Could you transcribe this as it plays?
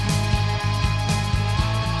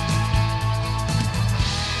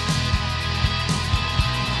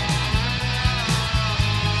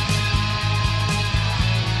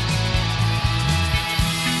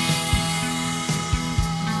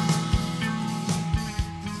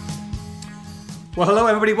Well, hello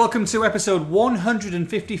everybody, welcome to episode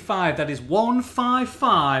 155, that is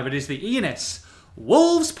 155, it is the ENS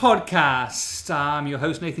Wolves podcast. I'm your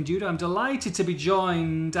host Nathan Judah. I'm delighted to be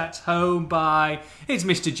joined at home by, it's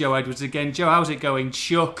Mr. Joe Edwards again. Joe, how's it going,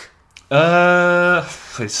 Chuck?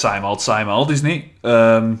 It's same old, isn't it?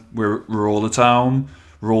 We're all at home,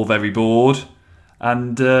 we're all very bored,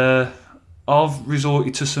 and I've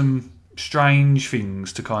resorted to some strange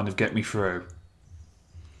things to kind of get me through.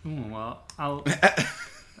 It's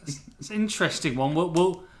an interesting one.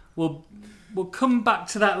 We'll come back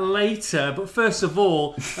to that later. But first of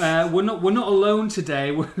all, we're not alone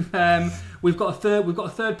today. We've got a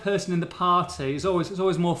third person in the party. It's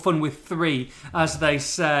always more fun with three, as they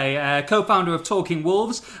say. Co-founder of Talking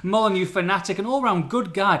Wolves, Molineux fanatic, and all-round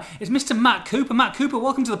good guy. It's Mr. Matt Cooper. Matt Cooper,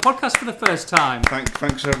 welcome to the podcast for the first time.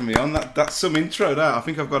 Thanks for having me on. That's some intro. That I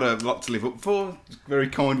think I've got a lot to live up for. Very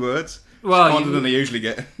kind words. Well, kinder than I usually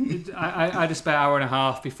get. I had a spare hour and a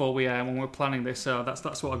half before when we were planning this, so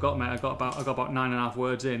that's what I got, mate. I got about 9.5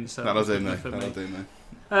 words in. So that'll do, mate.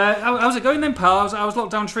 How's it going then, pal? How's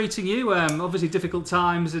lockdown treating you? Obviously difficult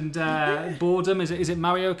times and boredom. Is it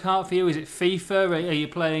Mario Kart for you? Is it FIFA? Are you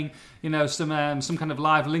playing some kind of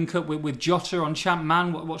live link up with Jota on Champ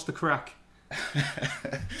Man? What's the crack?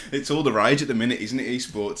 It's all the rage at the minute, isn't it?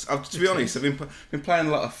 Esports. To be honest, I've been playing a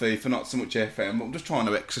lot of FIFA, not so much FM, but I'm just trying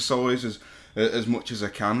to exercise as much as I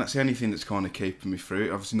can. That's the only thing that's kind of keeping me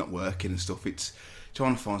through. Obviously not working and stuff. It's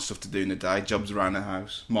trying to find stuff to do in the day. Jobs around the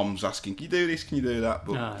house. Mom's asking, "Can you do this? Can you do that?"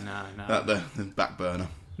 But no. The back burner.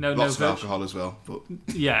 Lots of alcohol as well. But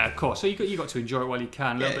yeah, of course. So you got to enjoy it while you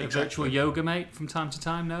can. A little bit of virtual yoga, mate, from time to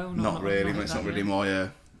time. No, not really. It's not really my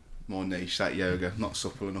niche. That yoga, not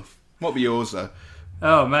supple enough. What be yours though?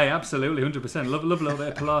 Oh, mate, absolutely, 100%. Love a little bit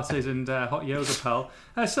of Pilates and hot yoga, pal.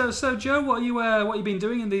 So, Joe, what you been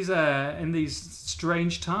doing in these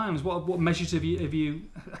strange times? What measures have you?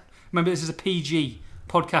 Remember, this is a PG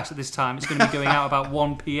podcast at this time. It's going to be going out about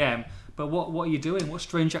 1 p.m. But what are you doing? What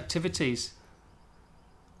strange activities?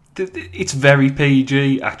 It's very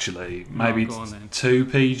PG, actually. Maybe it's too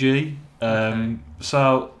PG. Okay.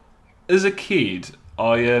 So, as a kid,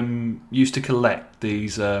 I used to collect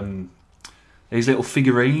these little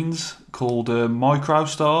figurines called Micro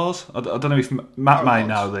Stars. I don't know if Matt may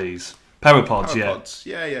know these. Power Pods, yeah.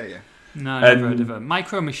 Yeah. No, never heard of them.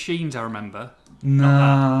 Micro Machines, I remember.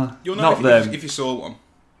 Nah, you'll know not them. If you saw one.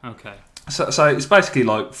 Okay. So it's basically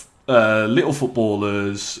like little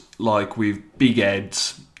footballers, like with big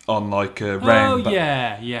heads on like a round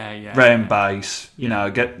base. You know,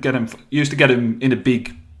 get them. Used to get them in a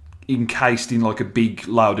big, encased in like a big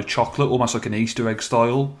load of chocolate, almost like an Easter egg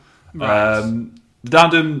style. Right. They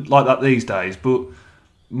don't do them like that these days, but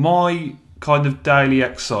my kind of daily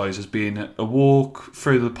exercise has been a walk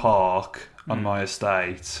through the park on my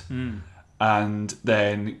estate and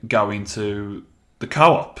then going to the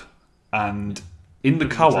co-op. And in the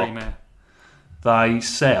co-op, they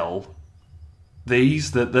sell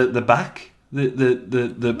these, the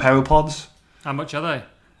Power Pods. How much are they?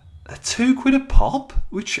 £2 a pop,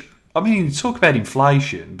 which, I mean, talk about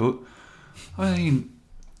inflation, but I mean,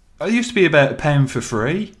 it used to be about £1 for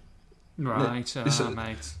free. Right, mate. So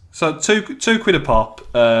 £2 a pop.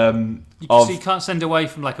 So you can't send away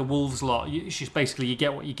from like a Wolves lot. It's just basically you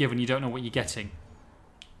get what you give and you don't know what you're getting.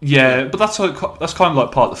 Yeah, but that's kind of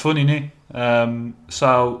like part of the fun, isn't it?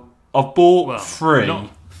 So I've bought 3.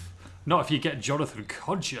 Not if you get Jonathan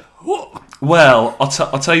Codger. Well, I'll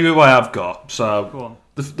tell you who I have got. So go on.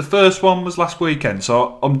 The first one was last weekend,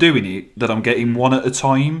 so I'm doing it that I'm getting one at a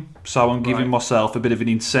time. So I'm giving myself a bit of an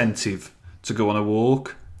incentive to go on a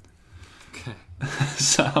walk. Okay.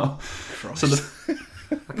 I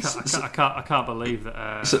can't believe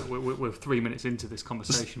that we're 3 minutes into this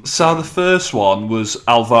conversation. So the first one was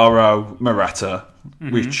Alvaro Morata,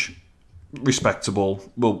 which respectable.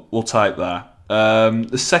 We'll take that.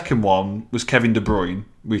 The second one was Kevin De Bruyne,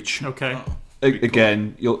 which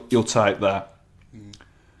again you'll take that.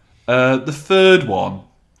 The third one,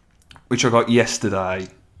 which I got yesterday,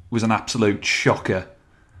 was an absolute shocker.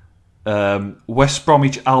 West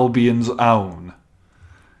Bromwich Albion's own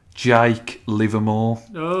Jake Livermore.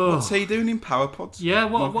 Oh. What's he doing in Power Pods? Yeah,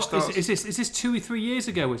 what is this? Is this 2 or 3 years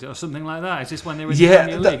ago? Is it or something like that? Is this when they were in the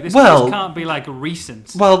Premier League? This can't be like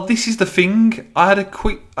recent. Well, this is the thing. I had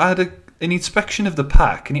an inspection of the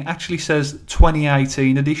pack, and it actually says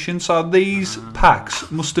 2018 edition. So these packs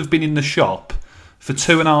must have been in the shop for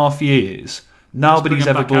 2.5 years. Nobody's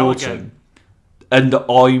ever bought them, and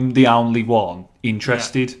I'm the only one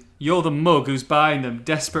interested. Yeah. You're the mug who's buying them,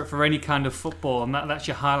 desperate for any kind of football, and that's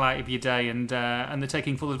your highlight of your day. And they're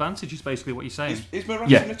taking full advantage. Is basically what you're saying. Is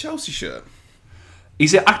Morata in a Chelsea shirt?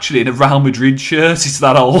 Is it actually in a Real Madrid shirt? It's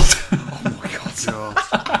that old. Oh my God.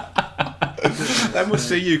 They must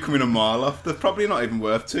see you coming a mile off. They're probably not even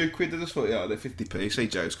worth £2. They just thought, they're 50p. See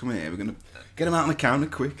Joe's coming here. We're going to get him out on the counter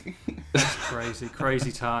quick.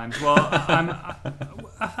 Crazy times. Well,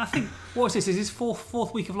 I think, what is this? Is this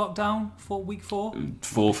fourth week of lockdown? Week 4?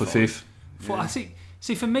 Fourth or fifth. I think.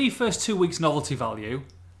 See, for me, first 2 weeks novelty value.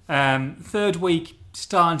 Third week,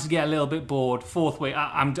 starting to get a little bit bored. Fourth week,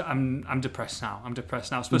 I'm depressed now. I'm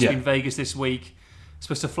supposed to be in Vegas this week.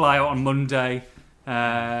 Supposed to fly out on Monday.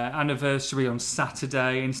 Anniversary on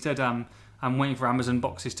Saturday. Instead, I'm waiting for Amazon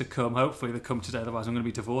boxes to come. Hopefully, they come today. Otherwise, I'm going to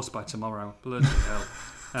be divorced by tomorrow. Bloody hell!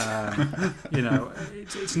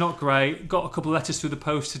 It's not great. Got a couple of letters through the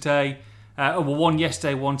post today. One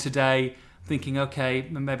yesterday, one today. Thinking, okay,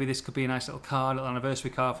 maybe this could be a nice little card, little anniversary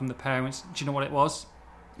card from the parents. Do you know what it was?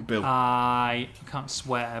 Bill. I can't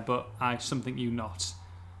swear, but something you not.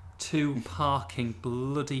 2 parking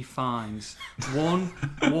bloody fines. One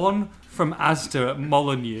from Asda at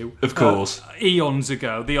Molineux. Of course. Eons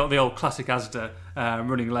ago, the old classic Asda,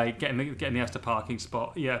 running late, getting the Asda parking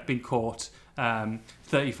spot. Yeah, been caught.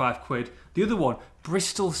 35 quid. The other one,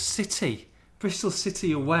 Bristol City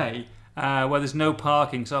away. Where there's no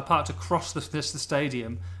parking, so I parked across the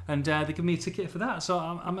stadium, and they give me a ticket for that. So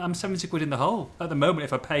I'm 70 quid in the hole at the moment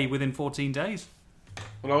if I pay within 14 days.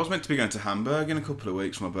 Well, I was meant to be going to Hamburg in a couple of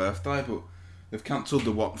weeks for my birthday, but they've cancelled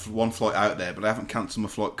the one flight out there, but they haven't cancelled my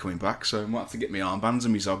flight coming back, so I might have to get my armbands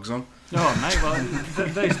and my zogs on. Oh, mate, well,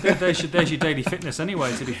 there's your daily fitness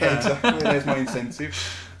anyway, to be fair. Exactly, there's my incentive.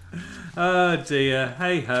 Oh dear,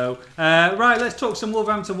 hey ho. Right, let's talk some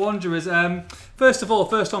Wolverhampton Wanderers. First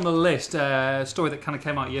on the list, a story that kind of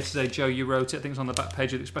came out yesterday. Joe, you wrote it. I think it's on the back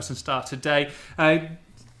page of the Express and Star today. Kind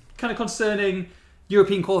of concerning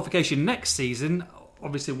European qualification next season.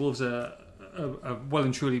 Obviously, Wolves are well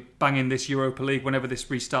and truly banging this Europa League whenever this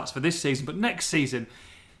restarts for this season. But next season,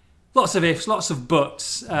 lots of ifs, lots of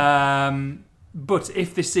buts. But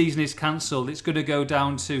if this season is cancelled, it's going to go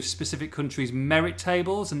down to specific countries' merit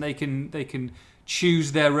tables, and they can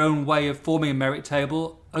choose their own way of forming a merit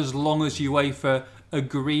table as long as UEFA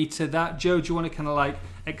agree to that. Joe, do you want to kind of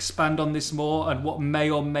expand on this more and what may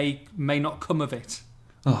or may not come of it?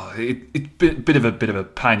 Oh, it's a bit of a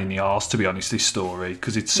pain in the arse, to be honest, this story,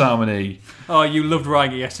 because it's so many... Oh, you loved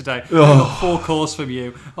writing it yesterday. I got 4 calls from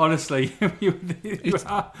you. Honestly,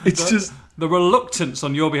 it's just... The reluctance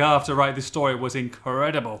on your behalf to write this story was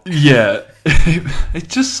incredible. Yeah. It's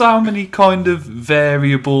just so many kind of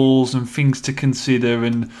variables and things to consider,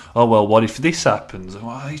 and, what if this happens?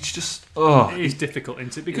 Well, it's just... It is difficult,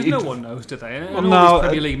 isn't it? Because no one knows, do they? And all these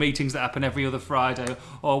Premier League meetings that happen every other Friday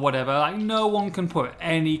or whatever, no one can put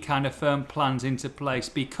any kind of firm plans into place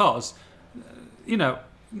because, no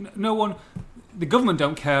one... The government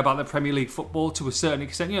don't care about the Premier League football to a certain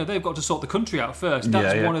extent. They've got to sort the country out first.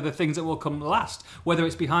 That's one of the things that will come last, whether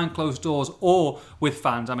it's behind closed doors or with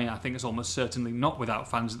fans. I mean, I think it's almost certainly not without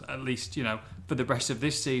fans, at least, for the rest of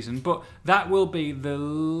this season. But that will be the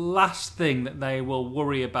last thing that they will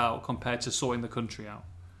worry about compared to sorting the country out.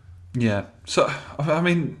 Yeah. So, I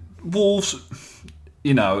mean, Wolves,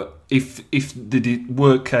 if they did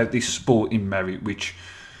work out this sporting merit, which...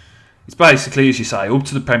 It's basically, as you say, up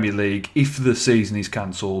to the Premier League if the season is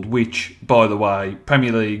cancelled, which, by the way,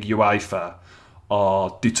 Premier League, UEFA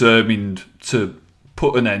are determined to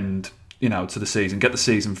put an end, to the season, get the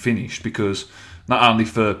season finished, because not only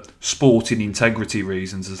for sporting integrity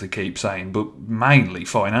reasons, as they keep saying, but mainly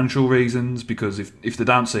financial reasons, because if they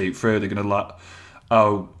don't see it through, they're going to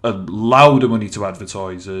owe a load of money to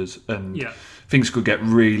advertisers, and things could get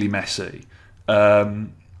really messy. But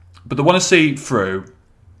they want to see it through.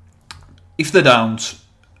 If they don't,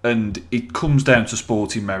 and it comes down to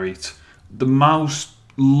sporting merit, the most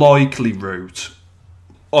likely route,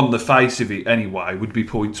 on the face of it anyway, would be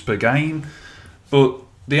points per game. But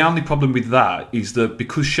the only problem with that is that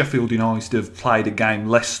because Sheffield United have played a game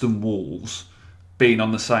less than Wolves, being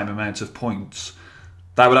on the same amount of points,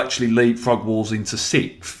 they would actually leapfrog Wolves into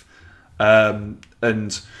 6th. And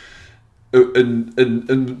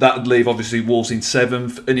that would leave, obviously, Wolves in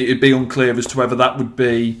 7th, and it would be unclear as to whether that would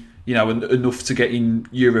be... enough to get in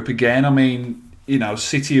Europe again. I mean,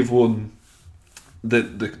 City have won the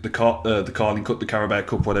Carling Cup, the Carabao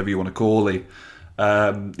Cup, whatever you want to call it.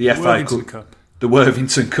 The FA Cup, the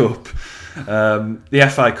Worthington Cup. The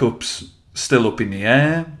FA Cup's still up in the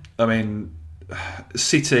air. I mean,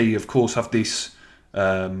 City, of course, have this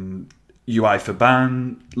UEFA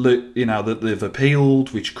ban, that they've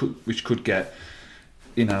appealed, which could get,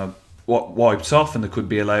 wiped off, and they could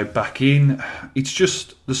be allowed back in. It's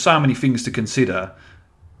just, there's so many things to consider.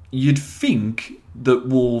 You'd think that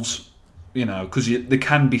Wolves because there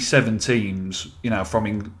can be 7 teams,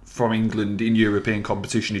 from England in European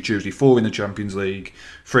competition. It's usually 4 in the Champions League,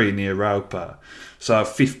 3 in the Europa. So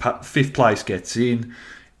fifth place gets in.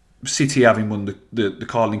 City, having won the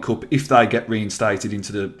Carling Cup, if they get reinstated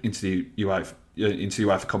into the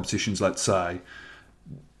UEFA competitions, let's say,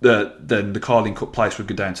 then the Carling Cup place would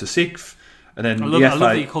go down to 6th. And then I love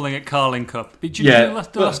that you're calling it Carling Cup. Do you know who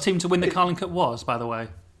the last team to win the Carling Cup was, by the way?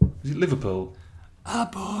 Is it Liverpool?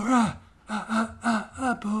 Abora. No.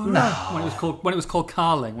 When it was called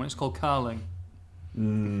Carling. I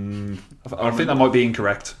think that might be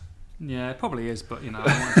incorrect. Yeah, it probably is, but I want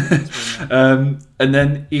to and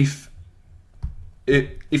then if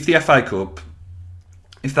the FA Cup,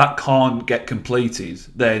 if that can't get completed,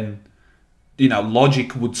 then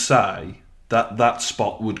logic would say that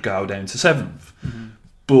spot would go down to 7th. Mm-hmm.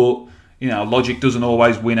 But logic doesn't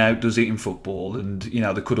always win out, does it, in football? And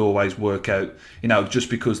they could always work out. Just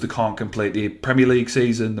because they can't complete the Premier League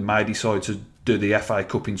season, they may decide to do the FA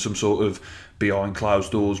Cup in some sort of behind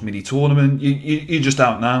closed doors mini tournament. You just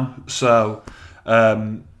don't know. So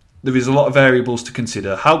there is a lot of variables to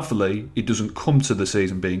consider. Hopefully, it doesn't come to the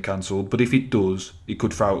season being cancelled. But if it does, it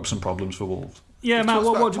could throw up some problems for Wolves. Yeah, Matt.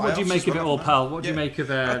 What do you make of it all, pal? What do you make of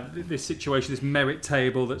this situation, this merit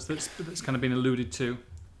table that's kind of been alluded to?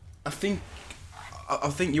 I think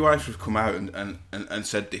UEFA have come out and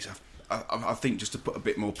said this. I think just to put a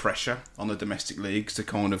bit more pressure on the domestic leagues to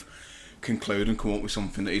kind of conclude and come up with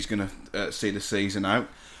something that is going to see the season out.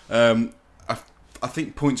 I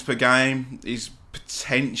think points per game is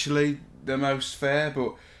potentially the most fair,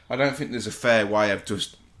 but I don't think there's a fair way of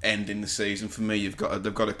just ending the season. For me,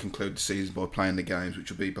 they've got to conclude the season by playing the games,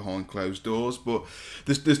 which will be behind closed doors. But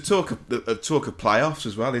there's talk of playoffs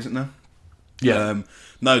as well, isn't there? Yeah.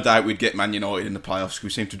 No doubt we'd get Man United in the playoffs because we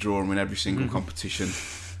seem to draw them in every single competition.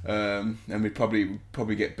 And we'd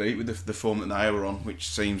probably get beat with the form that they were on, which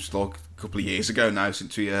seems like a couple of years ago now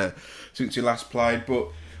since we last played. But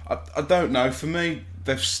I don't know. For me,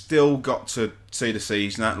 they've still got to see the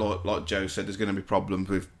season out. Like Joe said, there's going to be problems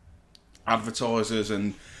with advertisers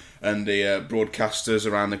and the broadcasters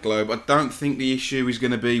around the globe. I don't think the issue is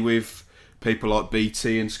going to be with people like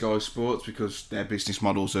BT and Sky Sports because their business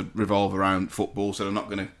models revolve around football, so they're not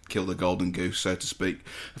going to kill the golden goose, so to speak.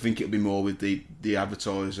 I think it'll be more with the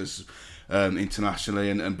advertisers internationally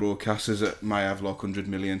and broadcasters that may have like £100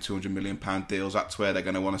 million, £200 million deals. That's where they're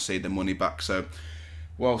going to want to see the money back. So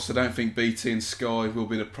whilst I don't think BT and Sky will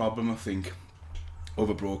be the problem, I think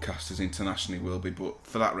other broadcasters internationally will be. But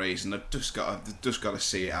for that reason, they've just got to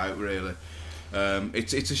see it out, really.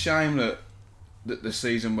 It's a shame that the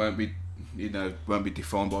season won't be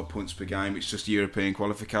defined by points per game. It's just European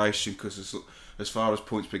qualification because as far as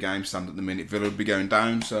points per game stand at the minute, Villa would be going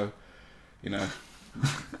down. So,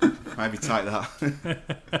 maybe take that.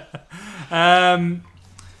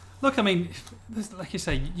 Look, I mean, like you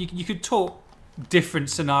say, you could talk different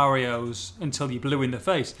scenarios until you're blue in the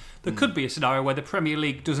face. There could be a scenario where the Premier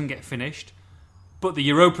League doesn't get finished, but the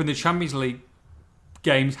Europa and the Champions League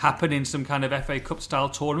games happen in some kind of FA Cup style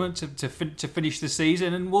tournament to finish the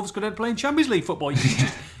season, and Wolves going to play in Champions League football.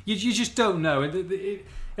 You just don't know. It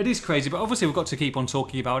is crazy, but obviously we've got to keep on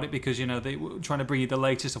talking about it because they're trying to bring you the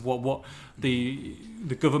latest of what the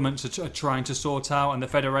governments are trying to sort out and the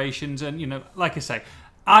federations, and like I say,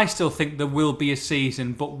 I still think there will be a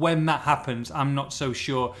season, but when that happens, I'm not so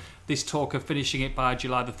sure. This talk of finishing it by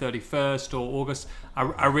July the 31st or August,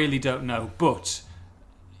 I really don't know, but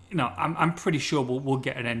I'm pretty sure we'll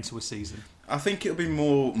get an end to a season. I think it'll be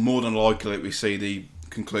more than likely that we see the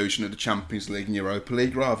conclusion of the Champions League and Europa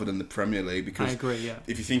League rather than the Premier League. Because I agree, yeah.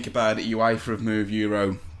 If you think about it, UEFA have moved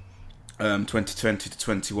Euro 2020 to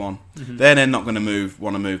 21. Mm-hmm. They're then not going to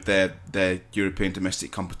want to move their European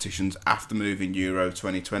domestic competitions after moving Euro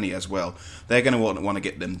 2020 as well. They're going to want to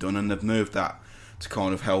get them done, and they've moved that to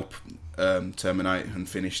kind of help terminate and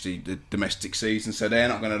finish the domestic season. So they're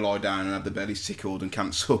not going to lie down and have the bellies tickled and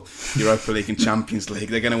cancel Europa League and Champions League.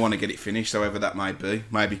 They're going to want to get it finished, however that may be.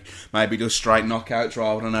 Maybe just straight knockouts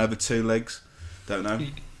rather than over 2 legs. Don't know.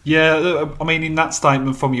 Yeah, I mean, in that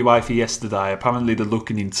statement from UEFA yesterday, apparently they're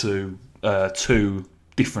looking into 2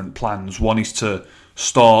 different plans. One is to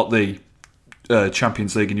start the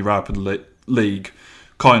Champions League and Europa League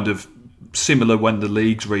kind of similar when the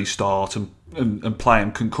leagues restart and play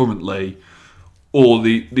them concurrently, or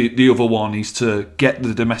the other one is to get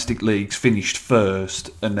the domestic leagues finished first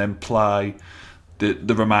and then play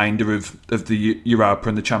the remainder of the Europa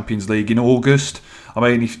and the Champions League in August. I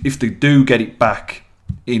mean, if they do get it back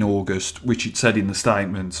in August, which it said in the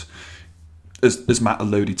statement, as Matt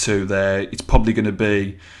alluded to there, it's probably going to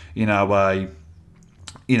be a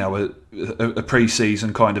a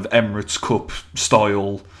pre-season kind of Emirates Cup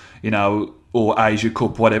style, or Asia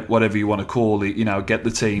Cup, whatever you want to call it, get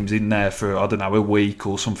the teams in there for, I don't know, a week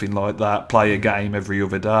or something like that, play a game every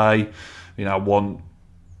other day,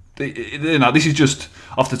 this is just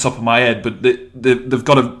off the top of my head, but they've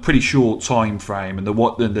got a pretty short time frame, and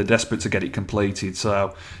they're desperate to get it completed,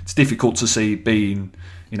 so it's difficult to see it being,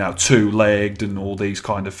 two-legged and all these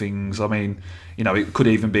kind of things. I mean, it could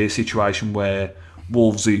even be a situation where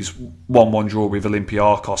Wolves' 1-1 draw with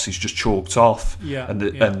Olympiacos is just chalked off, and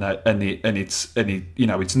it's 0-0, and it's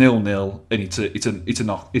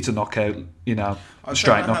a knockout,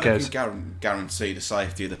 straight knockout. I can guarantee the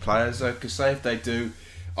safety of the players though, because say if they do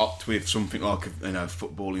opt with something like a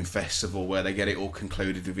footballing festival where they get it all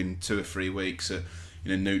concluded within 2 or 3 weeks at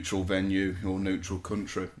a neutral venue or neutral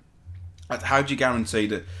country, how do you guarantee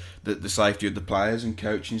the safety of the players and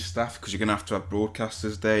coaching staff? Because you're going to have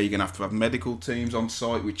broadcasters there, you're going to have medical teams on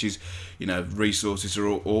site, which is, resources are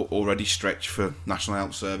already stretched for National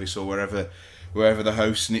Health Service or wherever they're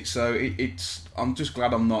hosting it. So I'm just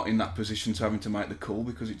glad I'm not in that position to having to make the call,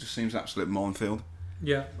 because it just seems an absolute minefield.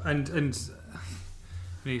 Yeah, and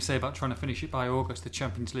you say about trying to finish it by August, the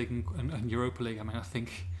Champions League and Europa League. I mean, I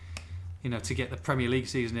think, to get the Premier League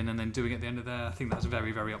season in and then doing it at the end of there, I think that's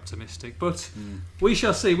very, very optimistic. But we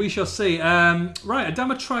shall see. Right,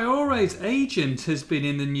 Adama Traore's agent has been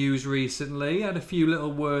in the news recently. Had a few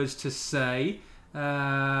little words to say.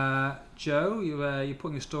 Joe, you're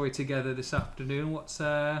putting a story together this afternoon. What's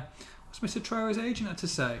Mr. Traore's agent had to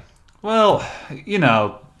say? Well,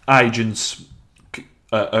 agents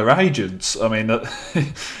are agents. I mean,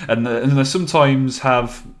 and they sometimes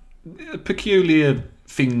have peculiar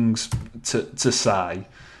things to say.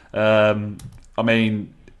 I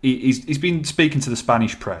mean, he's been speaking to the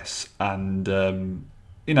Spanish press, and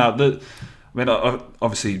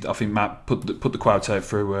obviously, I think Matt put the quote out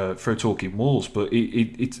through Talking Wolves, but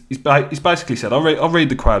he's basically said, I'll read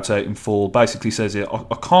the quote out in full. Basically says it,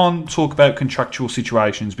 I can't talk about contractual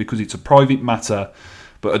situations because it's a private matter.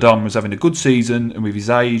 But Adama was having a good season, and with his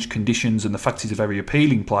age, conditions, and the fact he's a very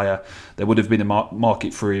appealing player, there would have been a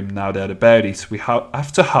market for him, no doubt about it. We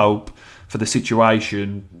have to hope for the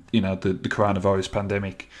situation, the coronavirus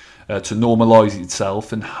pandemic, to normalise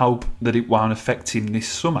itself, and hope that it won't affect him this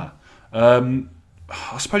summer. I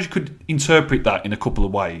suppose you could interpret that in a couple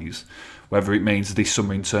of ways, whether it means this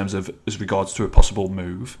summer in terms of as regards to a possible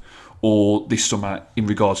move, or this summer in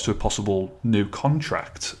regards to a possible new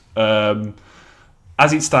contract.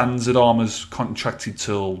 As it stands, Adama's contracted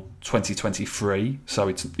till 2023, so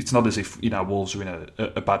it's not as if Wolves are in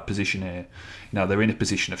a bad position here. They're in a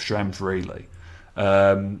position of strength, really.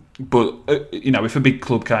 But if a big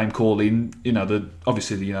club came calling,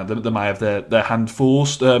 obviously they may have their hand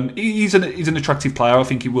forced. He's an attractive player. I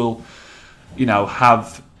think he will,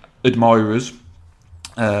 have admirers.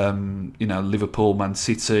 Liverpool, Man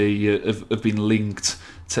City have been linked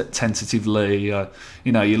tentatively.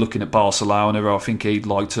 You're looking at Barcelona. I think he'd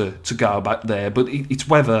like to go back there, but it's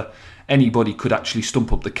whether anybody could actually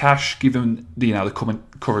stump up the cash given the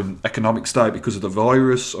current economic state because of the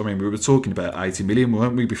virus. I mean, we were talking about 80 million,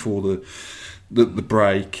 weren't we, before the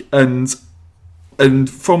break? And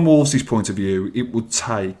from Wolves' point of view, it would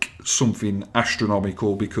take something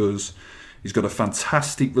astronomical, because he's got a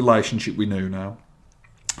fantastic relationship with Nuno.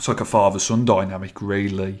 It's like a father-son dynamic,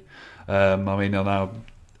 really. I know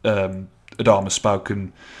Adama's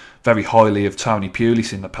spoken very highly of Tony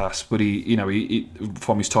Pulis in the past, but he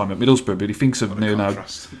from his time at Middlesbrough, but he thinks of Nuno.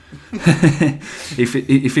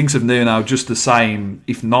 he thinks of Nuno just the same,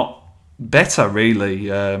 if not better, really.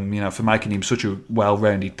 For making him such a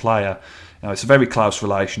well-rounded player. It's a very close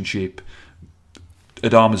relationship.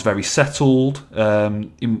 Adama's very settled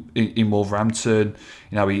in Wolverhampton.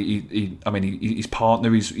 His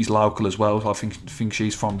partner is local as well. I think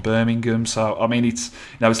she's from Birmingham. So it's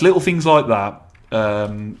little things like that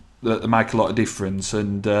that make a lot of difference.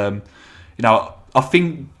 And I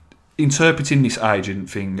think interpreting this agent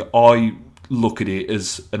thing, I look at it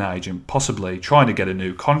as an agent possibly trying to get a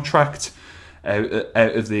new contract out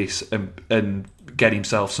of this and get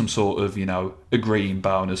himself some sort of agreeing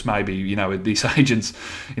bonus. Maybe this agent's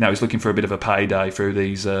is looking for a bit of a payday through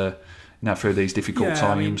these through these difficult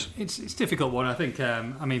times. It's a difficult one. I think.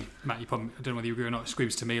 Matt, you probably, I don't know whether you agree or not. It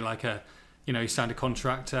screams to me like he signed a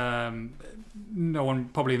contract. No one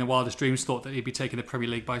probably in the wildest dreams thought that he'd be taking the Premier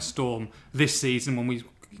League by storm this season when we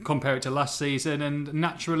compare it to last season. And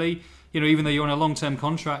naturally, even though you're on a long-term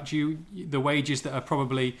contract, the wages that are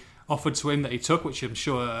probably offered to him that he took, which I'm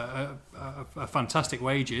sure are fantastic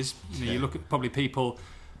wages. You look at probably people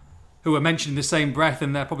who are mentioned in the same breath,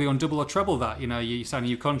 and they're probably on double or treble that. You know, you sign a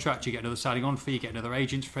new contract, you get another signing on fee, you get another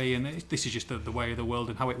agent's fee, and this is just the way of the world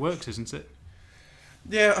and how it works, isn't it?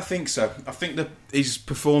 Yeah, I think so. I think that his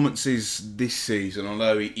performances this season,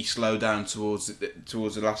 although he slowed down towards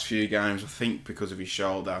the last few games, I think because of his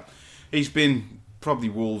shoulder, he's been probably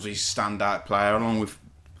Wolves' standout player, along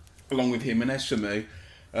with Jimenez for me.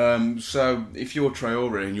 So if you're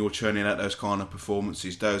Traore and you're churning out those kind of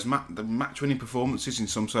performances, the match-winning performances in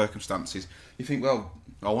some circumstances, you think, well,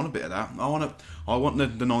 I want a bit of that. I want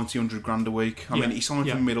the 90, 100 grand a week. I mean, he signed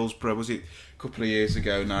from Middlesbrough, was it a couple of years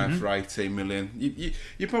ago now, for 18 million.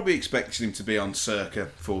 You're probably expecting him to be on circa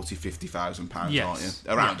 40, 50,000 pounds, aren't you?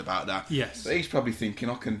 Around about that. Yes. But he's probably thinking,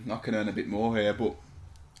 I can earn a bit more here, but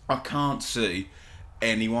I can't see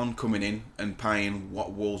anyone coming in and paying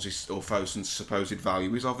what Wolves' or Fosun's supposed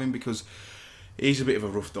value is of him, because he's a bit of a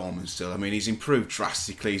rough diamond still. I mean, he's improved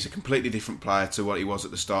drastically. He's a completely different player to what he was at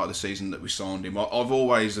the start of the season that we signed him. I've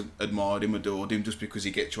always admired him, adored him, just because he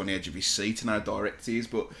gets you on the edge of his seat and how direct he is,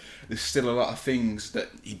 but there's still a lot of things that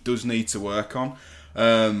he does need to work on.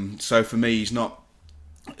 So for me, he's not...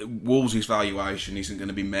 Wolves' valuation isn't going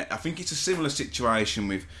to be met. I think it's a similar situation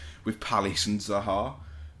with Palace and Zaha.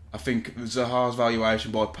 I think Zaha's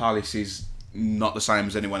valuation by Palace is not the same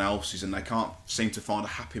as anyone else's, and they can't seem to find a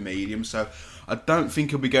happy medium. So I don't think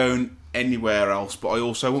he'll be going anywhere else, but I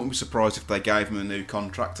also wouldn't be surprised if they gave him a new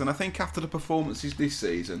contract. And I think after the performances this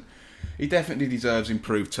season, he definitely deserves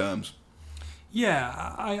improved terms.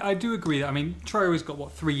 Yeah, I do agree. I mean, Traore's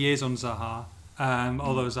got, 3 years on Zaha,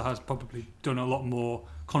 although Zaha's probably done a lot more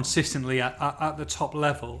consistently at the top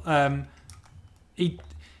level.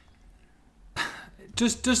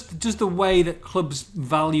 Just the way that clubs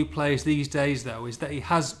value players these days, though, is that he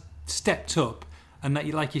has stepped up, and that,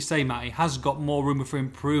 like you say, Matt, he has got more room for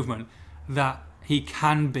improvement, that he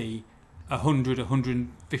can be 100,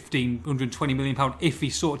 115, 120 million pound if he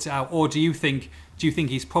sorts it out. Or do you think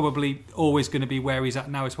he's probably always going to be where he's at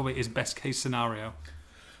now? Is probably his best case scenario?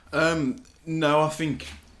 No, I think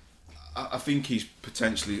he's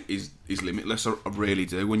potentially is limitless. I really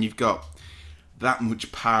do. When you've got that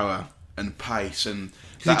much power and pace, and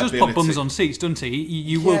because he does pop bums on seats, doesn't he?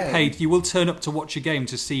 You will turn up to watch a game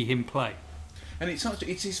to see him play. And it's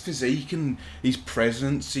it's his physique and his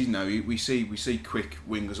presence. You know, we see quick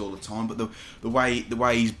wingers all the time, but the way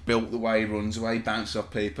he's built, the way he runs, the way he bounces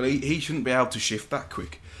off people, he shouldn't be able to shift that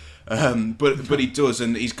quick. But he does,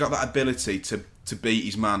 and he's got that ability to beat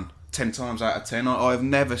his man 10 times out of 10. I've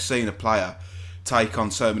never seen a player take on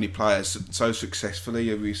so many players so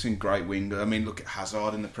successfully. We've seen great wingers. I mean, look at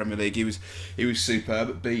Hazard in the Premier League. He was superb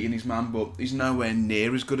at beating his man, but he's nowhere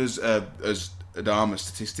near as good as Adama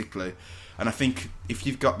statistically. And I think if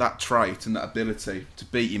you've got that trait and that ability to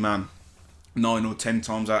beat your man 9 or 10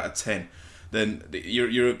 times out of 10, then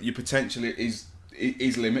your potential is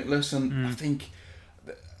limitless. And I think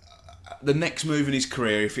the next move in his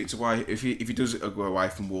career, if he does go away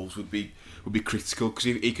from Wolves, would be critical, because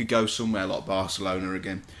he could go somewhere like Barcelona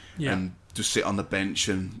again, and just sit on the bench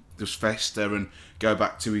and just fester and go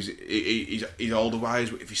back to his older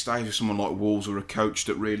ways. But if he stays with someone like Wolves, or a coach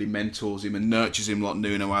that really mentors him and nurtures him like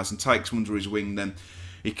Nuno has and takes him under his wing, then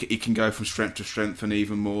he can go from strength to strength, and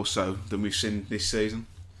even more so than we've seen this season.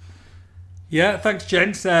 Yeah, thanks,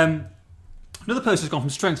 gents. Another person has gone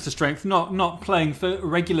from strength to strength, not playing for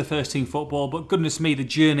regular first team football, but goodness me, the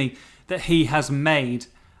journey that he has made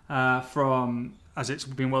from, as it's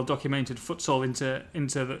been well documented, futsal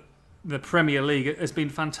into the Premier League has been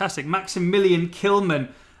fantastic. Maximilian Kilman,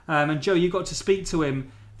 and Joe, you got to speak to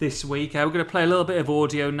him this week. We're going to play a little bit of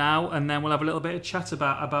audio now, and then we'll have a little bit of chat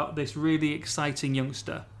about this really exciting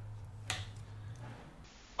youngster.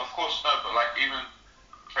 Of course, no, but like even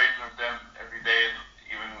training with them every day, and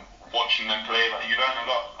even watching them play, like you learn a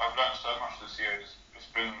lot. I've learned so much this year. It's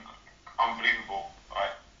been unbelievable.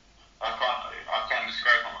 I can't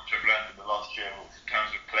describe how much I've learned in the last year in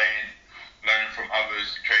terms of playing, learning from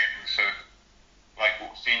others, training. So, like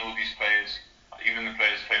seeing all these players, even the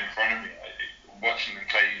players playing in front of me, watching them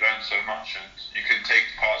play, you learn so much, and you can take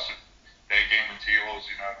parts of their game into yours.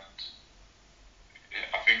 You know, and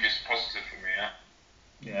I think it's positive for me.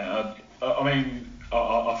 Yeah, I mean,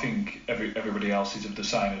 I think everybody else is of the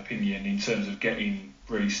same opinion in terms of getting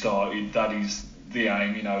restarted. That is the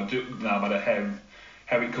aim. You know, no matter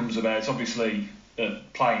how it comes about. It's obviously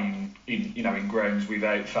playing in grounds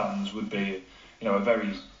without fans would be a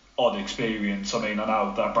very odd experience. I mean, I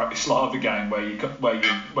know that Bratislava game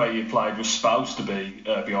where you played was supposed to be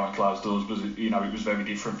behind closed doors, but it was very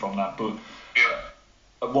different from that. But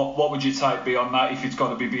what would you take beyond that if it's got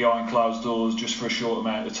to be behind closed doors just for a short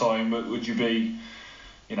amount of time? Would you be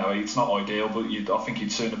it's not ideal, but I think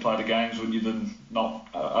you'd sooner play the games, wouldn't you, than not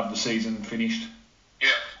have the season finished?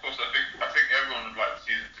 Yeah, of course. I think everyone would like the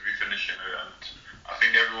season to be finishing, and I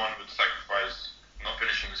think everyone would sacrifice not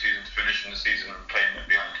finishing the season to finishing the season and playing it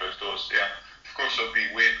behind closed doors. Yeah, of course it would be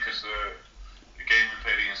weird because the game we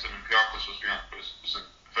played against Olympiacos was a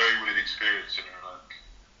very weird experience.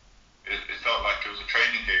 It felt like it was a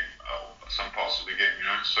training game some parts of the game.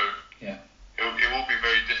 So yeah. It will be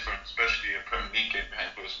very different, especially a Premier League game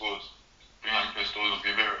behind closed doors. Behind closed doors will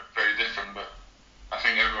be very, very different, but I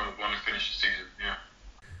think everyone would want to finish the season, yeah.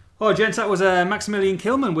 Oh, gents, that was Maximilian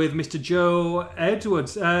Kilman with Mr. Joe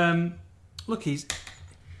Edwards. Look, he's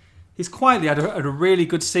quietly had a really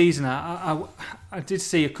good season. I did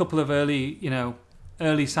see a couple of early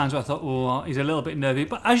signs where I thought, oh, he's a little bit nervy,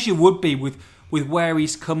 but as you would be with where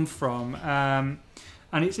he's come from.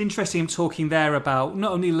 And it's interesting him talking there about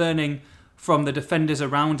not only learning from the defenders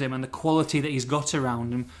around him and the quality that he's got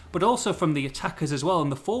around him, but also from the attackers as well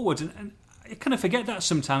and the forwards. And I kind of forget that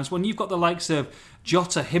sometimes when you've got the likes of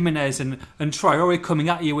Jota, Jimenez and Traore coming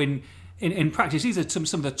at you in practice. These are some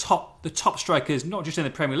of the top strikers, not just in the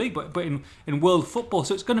Premier League, but in world football.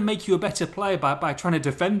 So it's going to make you a better player by trying to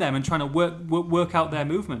defend them and trying to work out their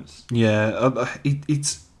movements. Yeah,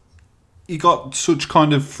 you got such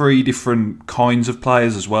kind of three different kinds of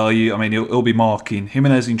players as well. He'll be marking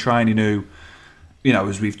Jimenez in training, who,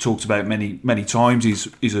 as we've talked about many times,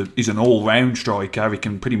 he's an all-round striker. He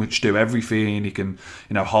can pretty much do everything. He can,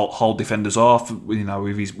 hold defenders off,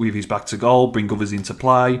 with his back to goal, bring others into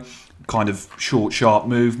play, kind of short, sharp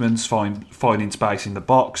movements, finding space in the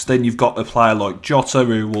box. Then you've got a player like Jota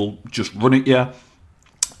who will just run at you.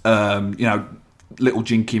 Little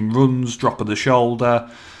jinking runs, drop of the shoulder.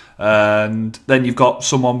 And then you've got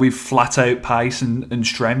someone with flat-out pace and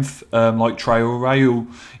strength, like Traore, who,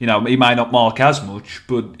 he may not mark as much,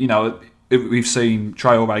 but, we've seen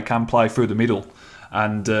Traore can play through the middle.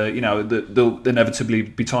 And, there'll inevitably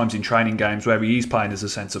be times in training games where he is playing as a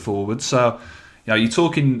centre-forward. So, you're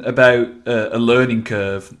talking about a learning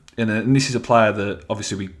curve. And this is a player that,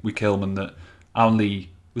 obviously, with Kilman, that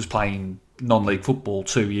only was playing non-league football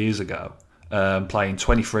 2 years ago. Playing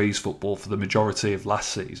 23s football for the majority of last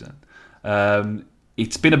season.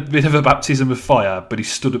 It's been a bit of a baptism of fire, but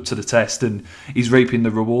he's stood up to the test and he's reaping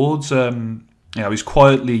the rewards. He's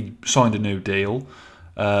quietly signed a new deal.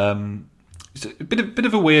 It's a bit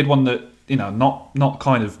of a weird one that, not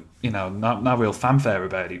kind of, no real fanfare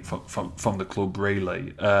about it from the club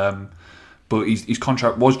really. But his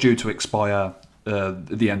contract was due to expire at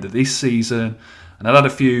the end of this season. And I've had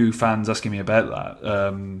a few fans asking me about that.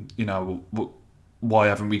 Why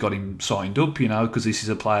haven't we got him signed up? Because this is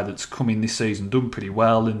a player that's come in this season, done pretty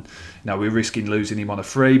well, and we're risking losing him on a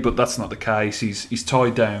free. But that's not the case. He's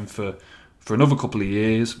tied down for another couple of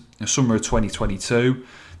years, summer of 2022.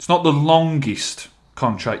 It's not the longest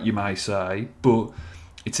contract, you may say, but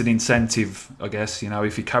it's an incentive, I guess.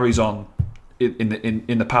 If he carries on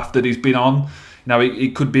in the path that he's been on.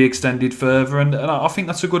 It could be extended further, and I think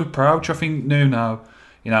that's a good approach. I think Nuno,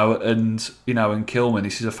 and Kilman,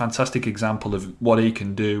 this is a fantastic example of what he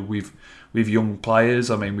can do with young players.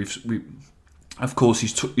 I mean, we of course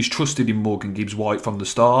he's trusted in Morgan Gibbs-White from the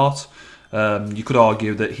start. You could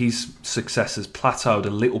argue that his success has plateaued a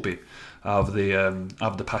little bit over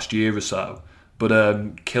the past year or so. But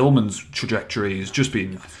Kilman's trajectory has just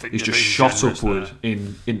been shot upward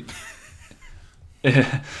in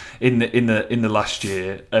the last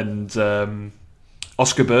year, and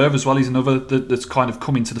Oscar Burr as well. He's another that's kind of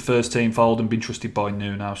come into the first team fold and been trusted by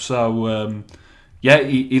Nuno. So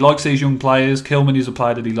he likes these young players. Kilman is a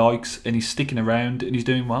player that he likes, and he's sticking around and he's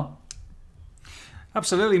doing well.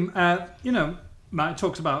 Absolutely. Matt Kilman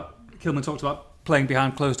talked about playing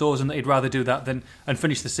behind closed doors, and that he'd rather do that than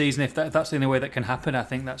finish the season if that's the only way that can happen. I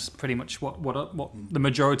think that's pretty much what the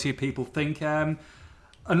majority of people think. And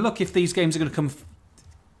look, if these games are going to come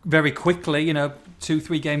very quickly,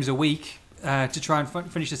 2-3 games a week to try and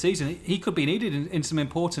finish the season, he could be needed in some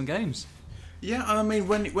important games. Yeah, I mean,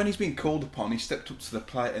 when he's been called upon, he stepped up to the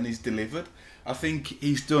plate and he's delivered. I think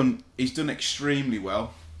he's done extremely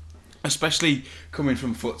well, especially coming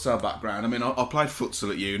from futsal background. I mean, I played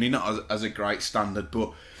futsal at uni, not as a great standard,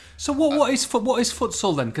 but. So what is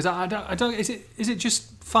futsal then? Because I don't. Is it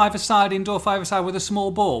just 5-a-side indoor 5-a-side with a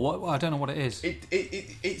small ball? I don't know what it is.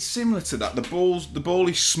 It's similar to that. The ball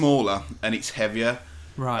is smaller and it's heavier.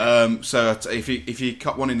 Right. So if you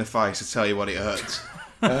cut one in the face, I tell you what, it hurts.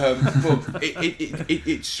 But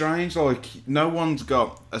it's strange. Like, no one's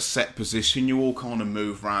got a set position. You all kind of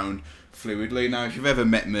move around fluidly. Now, if you've ever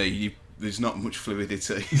met me, there's not much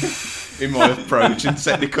fluidity in my approach and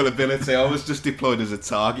technical ability. I was just deployed as a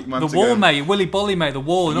target man. The wall, mate, Willy Bolly, mate. The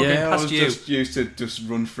wall, not getting past I was just used to just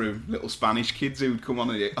run through little Spanish kids who would come on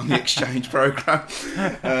the exchange program.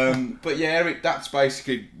 But yeah, that's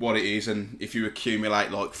basically what it is. And if you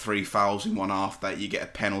accumulate like 3 fouls in one half, that you get a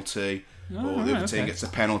penalty, or the other team gets a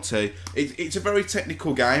penalty. It's a very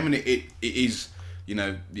technical game, and it is. You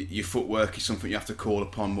know, your footwork is something you have to call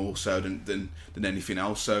upon more so than anything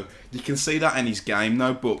else. So you can see that in his game,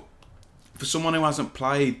 though. But for someone who hasn't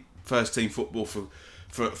played first team football for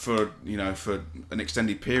an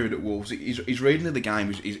extended period at Wolves, his reading of the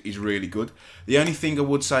game is really good. The only thing I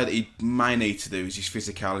would say that he may need to do is his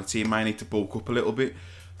physicality. He may need to bulk up a little bit.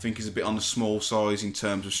 I think he's a bit on the small size in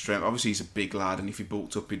terms of strength. Obviously, he's a big lad, and if he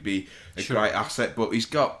bulked up, he'd be a great asset. But he's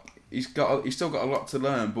still got a lot to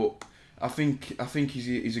learn. But I think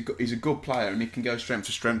he's a good player, and he can go strength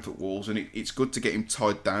to strength at Wolves, and it's good to get him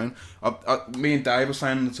tied down. Me and Dave were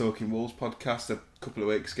saying on the Talking Wolves podcast a couple of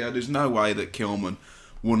weeks ago, there's no way that Kilman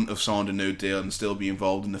wouldn't have signed a new deal and still be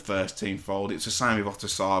involved in the first team fold. It's the same with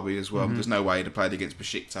Otasabi as well. There's no way he'd have played against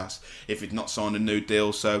Besiktas if he'd not signed a new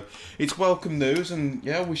deal. So it's welcome news, and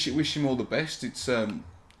yeah, wish him all the best. It's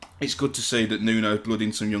good to see that Nuno's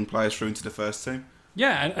blooding some young players through into the first team.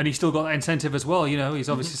 Yeah, and he's still got that incentive as well. You know, he's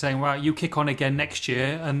obviously saying, right, you kick on again next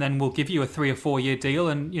year, and then we'll give you a 3 or 4 year deal,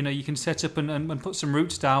 and you know you can set up and put some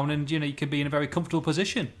roots down, and you know you can be in a very comfortable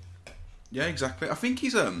position. Yeah, exactly. I think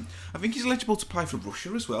he's eligible to play for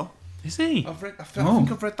Russia as well. Is he? I think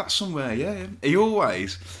I've read that somewhere. Yeah. He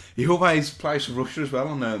always plays for Russia as well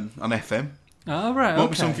on FM. Oh right,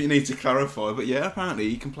 Might be something you need to clarify, but yeah, apparently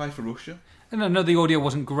he can play for Russia. And I know the audio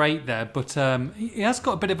wasn't great there, but he has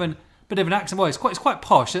got a bit of an accent. Well, it's quite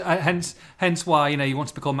posh. Hence why he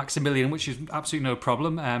wants to be called Maximilian, which is absolutely no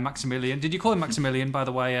problem. Maximilian. Did you call him Maximilian, by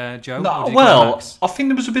the way, Joe? No, well, I think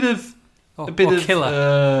there was a bit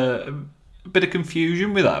of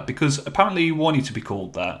confusion with that, because apparently he wanted to be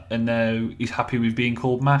called that, and now he's happy with being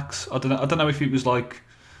called Max. I don't know if it was like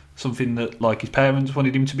something that like his parents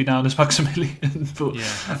wanted him to be known as Maximilian. But, yeah,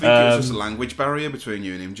 I think it was just a language barrier between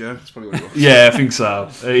you and him, Joe. That's probably what it was. Yeah, I think so.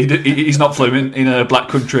 He's not fluent in a black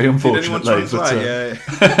country, unfortunately.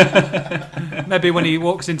 Maybe when he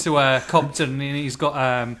walks into Compton and he's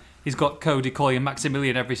got Cody calling him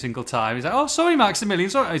Maximilian every single time. He's like, "Oh, sorry,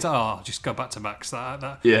 Maximilian." Sorry. He's like, "Oh, just go back to Max."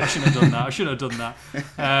 I shouldn't have done that.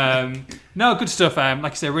 No, good stuff.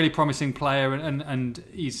 Like I say, really promising player, and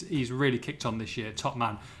he's really kicked on this year. Top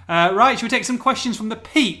man. Right, should we take some questions from the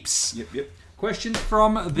peeps? Yep. Questions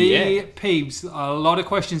from the peeps. A lot of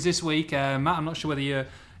questions this week. Matt, I'm not sure whether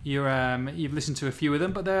you've listened to a few of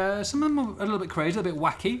them, but some of them are a little bit crazy, a little bit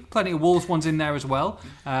wacky. Plenty of Wolves ones in there as well.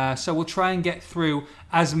 So we'll try and get through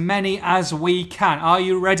as many as we can. Are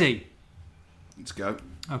you ready? Let's go.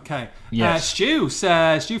 Okay. Yes. Stu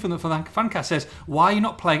from the Fancast says, why are you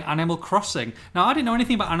not playing Animal Crossing? Now, I didn't know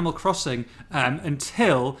anything about Animal Crossing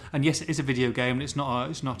until, and yes, it is a video game, and it's not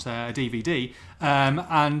a DVD,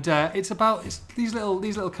 and it's these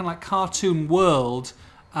little kind of like cartoon world,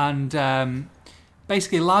 and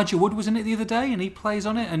basically Elijah Wood was in it the other day, and he plays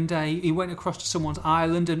on it, and he went across to someone's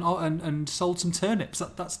island and sold some turnips.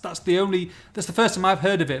 That's the first time I've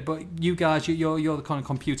heard of it. But you guys, you're the kind of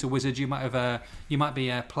computer wizard. You might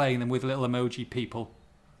be playing them with little emoji people.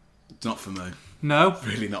 Not for me. No,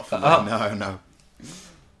 really not for me. No.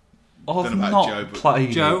 I've not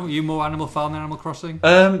played. Joe, are you more Animal Farm than Animal Crossing?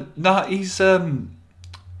 No, he's our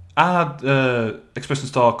Express and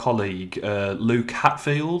Star colleague Luke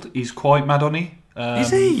Hatfield. He's quite mad on it.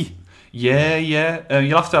 Is he? Yeah.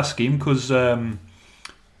 You'll have to ask him, because I've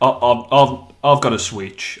got a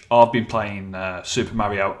Switch. I've been playing Super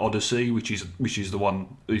Mario Odyssey, which is the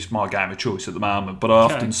one. It's my game of choice at the moment. But I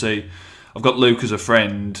often see I've got Luke as a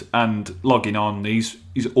friend, and logging on, he's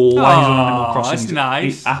always on Animal Crossing. That's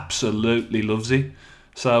nice. He absolutely loves it.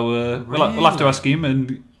 So we'll have to ask him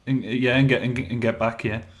and get back.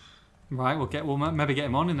 Yeah. Right, we'll maybe get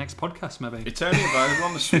him on in the next podcast. Maybe it's only available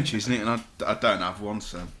on the Switch, isn't it? And I don't have one,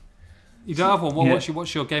 so you don't have one.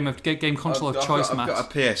 What's your game console of choice, Matt? I've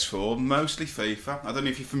got a PS4, mostly FIFA. I don't know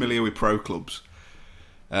if you're familiar with Pro Clubs.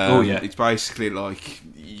 It's basically like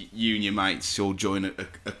you and your mates all join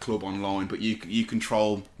a club online, but you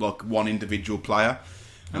control like one individual player,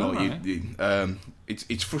 and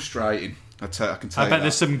it's frustrating. I can tell you. I bet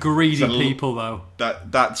there's some greedy people though.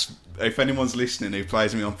 That's. If anyone's listening who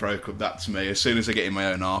plays me on Pro Club, that's me. As soon as I get in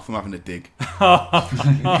my own half, I'm having a dig.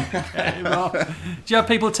 Okay, well, do you have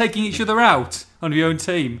people taking each other out on your own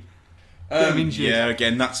team? Yeah,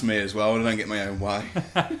 again, that's me as well. I don't get my own way.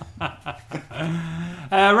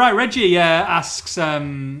 Right, Reggie asks,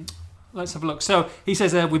 Let's have a look. So he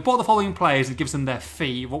says we bought the following players and gives them their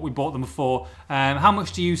fee, what we bought them for. How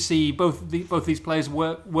much do you see both these players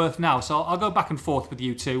worth now? So I'll go back and forth with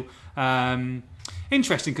you two.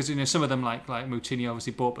 Interesting because some of them like Moutinho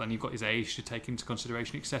obviously bought, but then you've got his age to take into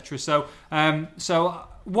consideration, etc. So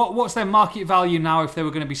what's their market value now if they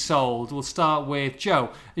were going to be sold? We'll start with Joe.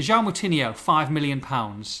 João Moutinho, £5 million.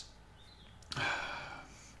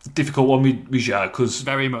 Difficult one with João because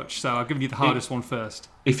very much. So I'll give you the hardest one first.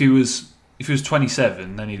 If he was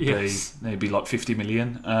 27, then he'd be like 50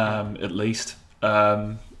 million at least.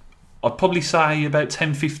 I'd probably say about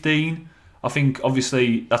 10-15. I think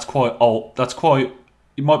obviously that's quite old.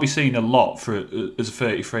 It might be seen a lot as a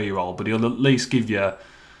 33-year-old, but he'll at least give you,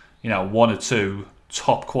 one or two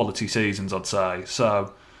top quality seasons. I'd say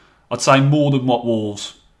so. I'd say more than what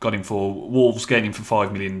Wolves got him for. Wolves getting him for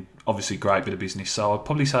 5 million, obviously great bit of business. So I'd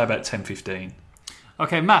probably say about 10-15.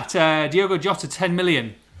 Okay, Matt. Diogo Jota, 10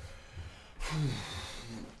 million.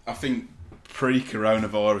 I think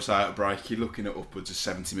pre-coronavirus outbreak, you're looking at upwards of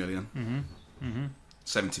 70 million.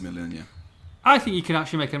 70 million, yeah. I think you can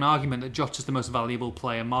actually make an argument that Jota's the most valuable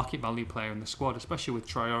player, market value player in the squad, especially with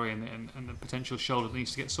Traore and the potential shoulder that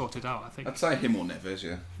needs to get sorted out, I think. I'd say him or Neves,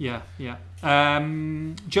 yeah. Yeah.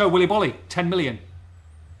 Joe, Willy Bolly, 10 million.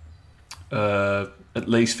 At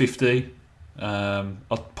least 50.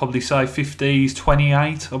 I'd probably say 50. He's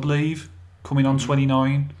 28, I believe. Coming on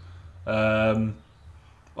 29. I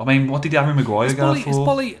mean, what did Harry Maguire go for?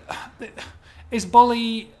 Is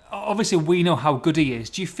Bolly... Obviously, we know how good he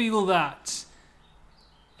is. Do you feel that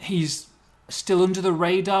he's still under the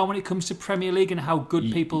radar when it comes to Premier League and how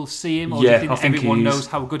good people see him? Or do you think everyone knows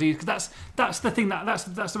how good he is? Because that's the thing that's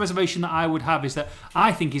the reservation that I would have, is that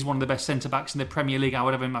I think he's one of the best centre backs in the Premier League. I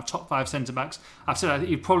would have him in my top 5 centre backs. I've said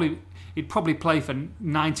he'd probably play for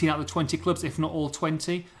 19 out of the 20 clubs, if not all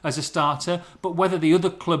 20, as a starter. But whether the other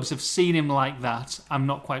clubs have seen him like that, I'm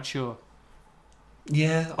not quite sure.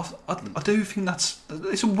 Yeah, I do think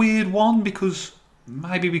it's a weird one because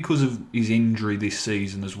of his injury this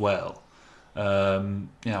season as well.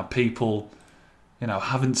 People,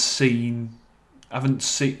 haven't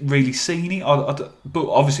really seen it. But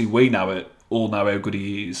obviously we all know how good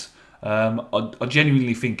he is. I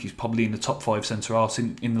genuinely think he's probably in the top 5 centre halves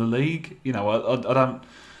in the league. I don't.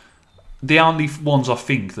 The only ones I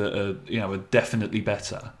think that are definitely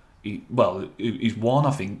better. He's one,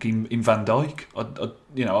 I think, in Van Dijk.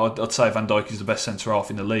 I'd say Van Dijk is the best centre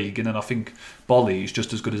half in the league, and then I think Bolly is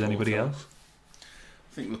just as good as anybody else.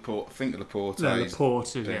 I think Laporte. Laporte, he's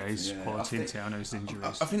quality into it. I know his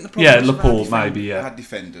injuries. I think the problem Laporte maybe. Our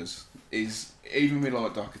defenders is even with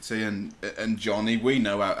like Doherty and Johnny. We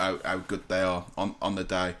know how good they are on the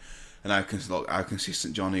day, and how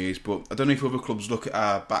consistent Johnny is. But I don't know if other clubs look at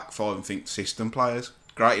our back 5 and think system players.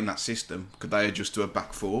 Great in that system, could they adjust to a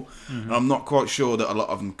back 4? And I'm not quite sure that a lot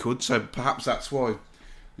of them could, so perhaps that's why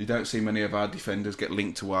you don't see many of our defenders get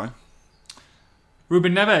linked away.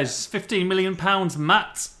 Ruben Neves, £15 million,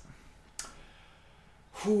 Matt.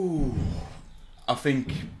 I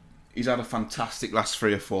think he's had a fantastic last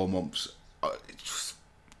 3 or 4 months.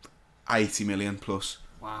 80 million plus.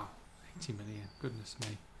 Wow, 80 million, goodness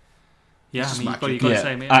me. Yeah, It's you've got to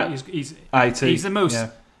say, he's the most... Yeah.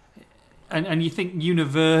 And you think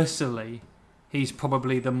universally, he's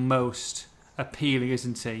probably the most appealing,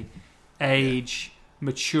 isn't he? Age,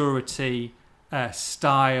 maturity,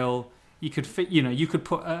 style. You could put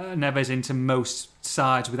Neves into most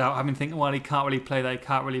sides without having to think, well, he can't really play there, he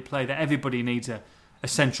can't really play there. Everybody needs a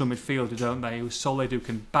central midfielder, don't they? Who's solid, who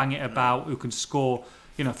can bang it about, who can score,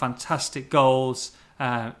 fantastic goals,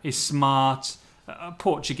 is smart,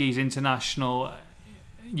 Portuguese international.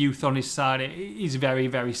 Youth on his side, he's a very,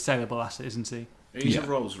 very saleable asset, isn't he? He's a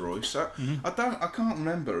Rolls Royce. I can't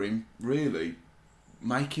remember him really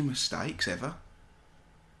making mistakes ever.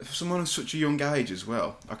 For someone at such a young age as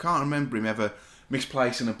well, I can't remember him ever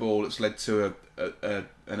misplacing a ball that's led to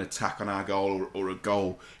an attack on our goal or a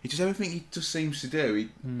goal. Everything he just seems to do.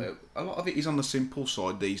 A lot of it is on the simple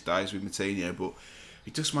side these days with Moutinho, but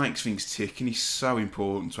he just makes things tick, and he's so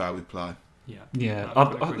important to how we play. Yeah.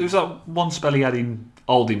 There was that one spell he had in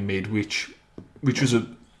holding mid, which was a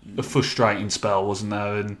frustrating spell, wasn't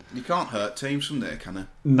there? And you can't hurt teams from there, can you?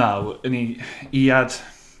 No, and he had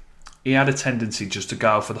a tendency just to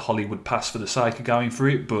go for the Hollywood pass for the sake of going for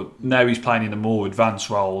it. But now he's playing in a more advanced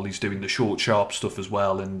role. He's doing the short, sharp stuff as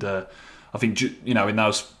well. And I think in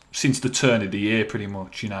those since the turn of the year, pretty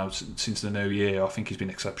much, since the new year, I think he's been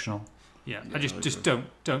exceptional. Yeah, I just don't.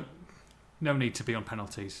 No need to be on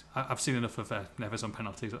penalties. I've seen enough of Neves on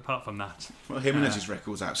penalties. Apart from that, well, Jimenez's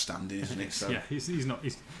record's outstanding, isn't it? So. Yeah, he's not.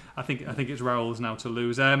 I think it's Raul's now to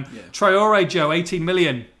lose. Traore, Joe, 18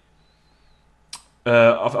 million.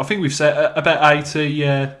 I think we've said about 80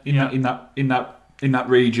 in that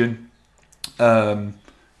region.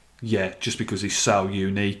 Just because he's so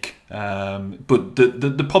unique. But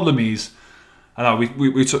the problem is, I know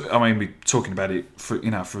we're talking about it for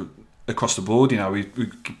across the board. We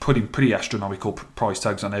putting pretty astronomical price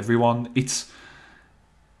tags on everyone.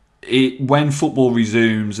 When football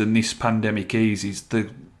resumes and this pandemic eases, the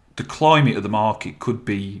climate of the market could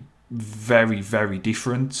be very, very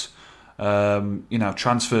different.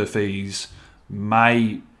 Transfer fees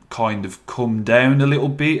may kind of come down a little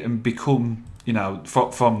bit and become,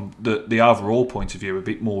 from the overall point of view, a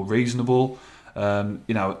bit more reasonable.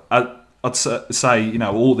 I'd say,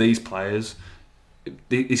 all these players,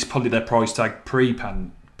 it's probably their price tag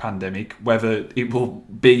pre-pandemic. Whether it will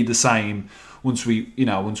be the same once we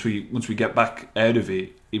get back out of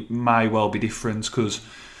it, it may well be different because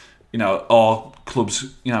our clubs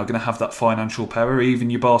going to have that financial power.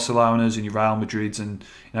 Even your Barcelonas and your Real Madrids and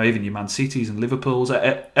even your Man Cities and Liverpools.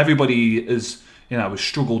 Everybody has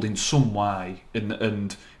struggled in some way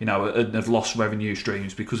and have lost revenue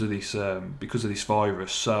streams because of this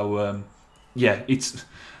virus. So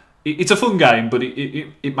it's a fun game, but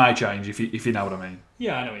it may change if you know what I mean.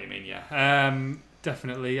 Yeah, I know what you mean. Yeah,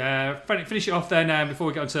 definitely. Finish it off then before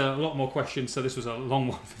we get on to a lot more questions. So this was a long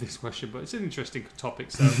one for this question, but it's an interesting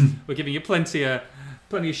topic. So we're giving you plenty of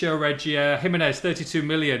show, Reggie. Jimenez, 32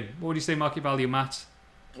 million. What would you say market value, Matt?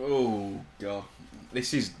 Oh God,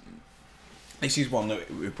 this is one that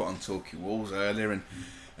we put on Talking Wolves earlier, and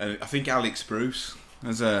I think Alex Bruce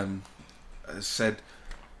has said.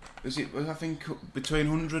 I think between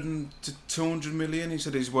 100 and 200 million. He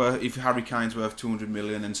said he's worth. If Harry Kane's worth 200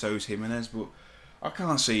 million, and so is Jimenez. But I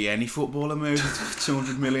can't see any footballer moving to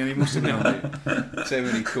 200 million. He must have been on it. So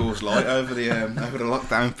many Coors Light over the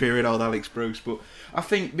lockdown period, old Alex Bruce. But I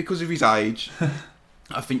think because of his age,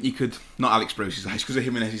 I think you could not Alex Bruce's age, because of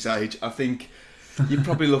Jimenez's age. I think you're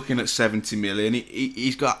probably looking at 70 million.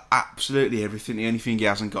 He's got absolutely everything. The only thing he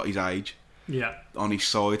hasn't got is age. Yeah, on his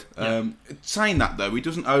side. Saying that though, he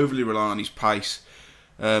doesn't overly rely on his pace,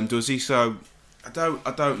 does he? So I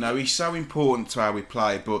don't know. He's so important to how we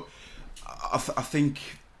play, but I think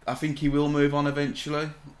he will move on eventually.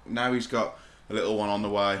 Now he's got a little one on the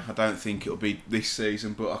way. I don't think it'll be this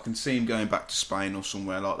season, but I can see him going back to Spain or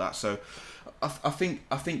somewhere like that. So I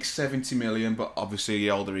think 70 million, but obviously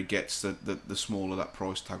the older he gets, the smaller that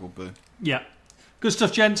price tag will be. Yeah. Good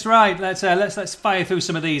stuff, gents. Right, let's fire through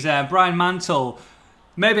some of these. Brian Mantle,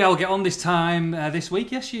 maybe I'll get on this time this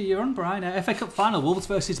week. Yes, you're on, Brian. FA Cup final, Wolves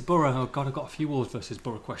versus Borough. Oh God, I've got a few Wolves versus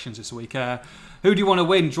Borough questions this week. Who do you want to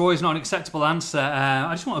win? Draw is not an acceptable answer.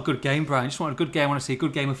 I just want a good game, Brian. I just want a good game. I want to see a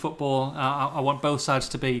good game of football. I want both sides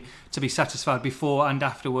to be satisfied before and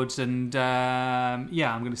afterwards. And I'm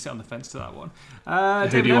going to sit on the fence to that one.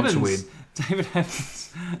 Who do you want to win? David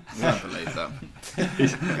Evans. I don't believe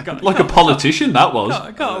that. Like a politician, that was.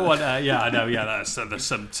 Got one. I know. Yeah, there's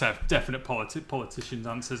some definite politicians'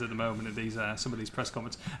 answers at the moment in these some of these press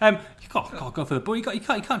comments. You can't go for the Borough. You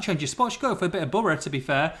can't change your spots. You go for a bit of Borough. To be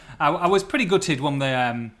fair, I was pretty gutted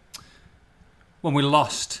when we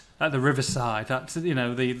lost at the Riverside. That's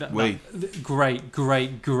that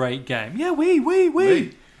great game. Yeah, we.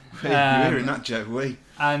 You're hearing that, Joe? We.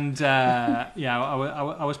 And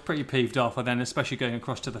I was pretty peeved off, and then especially going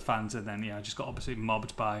across to the fans, and then I just got obviously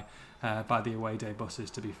mobbed by the away day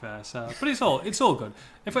buses. To be fair, but it's all good.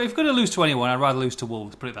 If we're going to lose to anyone, I'd rather lose to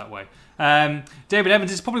Wolves. Put it that way. David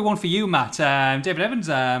Evans is probably one for you, Matt. David Evans,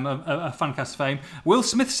 a Fancast fame. Will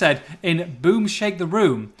Smith said in "Boom Shake the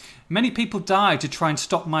Room," many people died to try and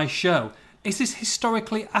stop my show. Is this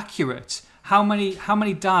historically accurate? How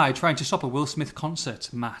many died trying to stop a Will Smith concert,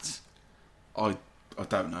 Matt? I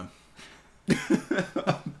don't know.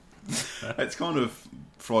 It's kind of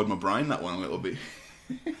fried my brain, that one, a little bit.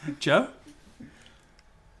 Joe?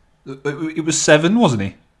 It was 7, wasn't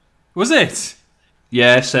he? Was it?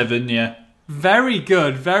 Yeah, 7, yeah. Very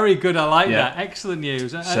good. I like that. Excellent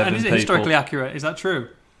news. And is it historically accurate? Is that true?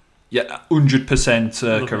 Yeah,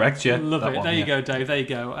 100% correct, yeah. Love it. There you go, Dave. There you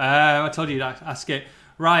go. I told you to ask it.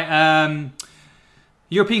 Right,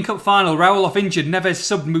 European Cup final, Raul off injured, Neves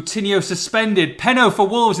subbed, Moutinho suspended, Penno for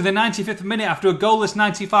Wolves in the 95th minute after a goalless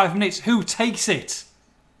 95 minutes. Who takes it?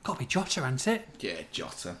 Got to be Jota, hasn't it? Yeah,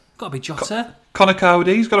 Jota. Got to be Jota. Connor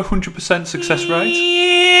Cody's got a 100% success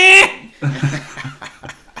rate.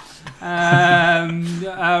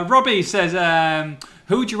 Robbie says,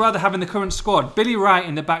 who would you rather have in the current squad? Billy Wright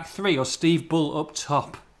in the back three or Steve Bull up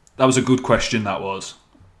top? That was a good question, that was.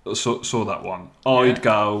 Saw that one. I'd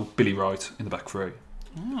go Billy Wright in the back three.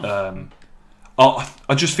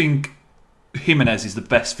 I just think Jimenez is the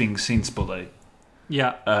best thing since Bully.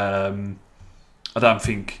 Yeah. I don't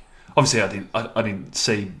think. Obviously, I didn't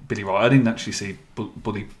see Billy Wright. I didn't actually see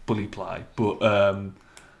Bully play, but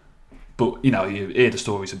you know, you hear the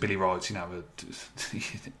stories of Billy Wright. You know,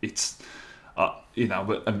 it's you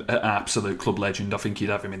know, an absolute club legend. I think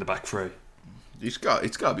you'd have him in the back three. It's got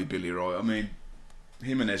to be Billy Wright. I mean,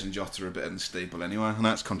 Jimenez and Jota are a bit of a staple anyway, and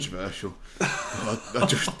that's controversial. I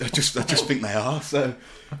just think they are. So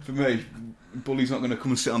for me, Bully's not going to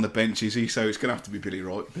come and sit on the bench, is he? So it's going to have to be Billy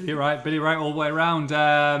Wright. Billy Wright all the way around.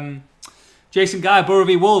 Jason Guy, Borough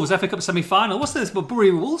v Wolves, FA Cup semi-final. What's this? Borough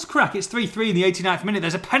v Wolves crack. It's 3-3 in the 89th minute.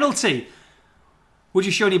 There's a penalty. Would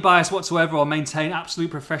you show any bias whatsoever or maintain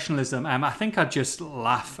absolute professionalism? I think I'd just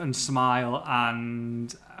laugh and smile,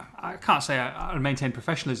 and I can't say I'd maintain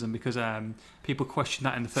professionalism because people question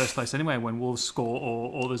that in the first place anyway when Wolves score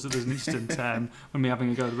or there's an incident when we're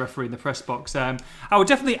having a go at the referee in the press box. I would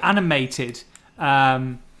definitely animated.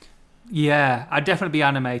 Yeah, I'd definitely be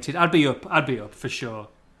animated. I'd be up for sure.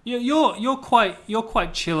 You're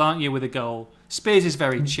quite chill, aren't you, with a goal? Spears is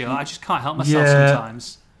very chill. I just can't help myself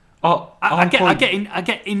sometimes. I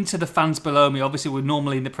get into the fans below me. Obviously, we're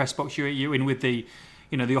normally in the press box. You're in with the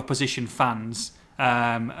opposition fans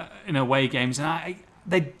in away games, and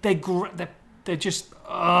they just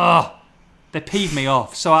they peeve me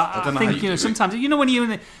off. So I think sometimes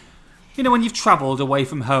when you've travelled away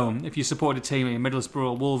from home, if you support a team in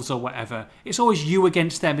Middlesbrough or Wolves or whatever, it's always you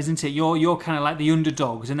against them, isn't it? You're kind of like the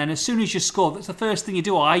underdogs, and then as soon as you score, that's the first thing you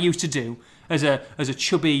do. Or I used to do as a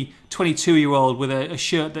chubby 22-year-old with a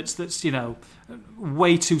shirt that's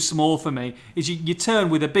way too small for me. Is you turn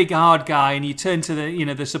with a big hard guy and you turn to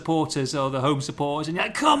the supporters or the home supporters and you're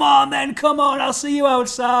like, come on, I'll see you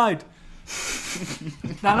outside.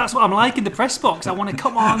 Now that's what I'm like in the press box. I want to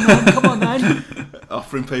come on then.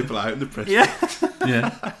 Offering people out in the press box.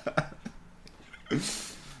 Yeah.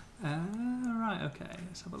 Right, okay,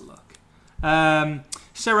 let's have a look.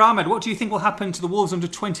 Sarah Ahmed, what do you think will happen to the Wolves under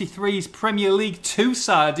 23's Premier League 2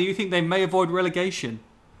 side? Do you think they may avoid relegation?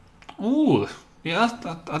 Oh, yeah,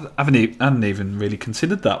 I haven't even really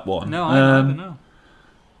considered that one. No, I don't know.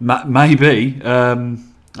 Maybe. I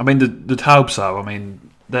mean, the Taub so. I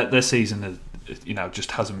mean, their season,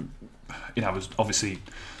 just hasn't. Was obviously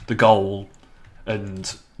the goal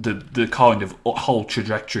and the kind of whole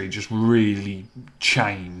trajectory just really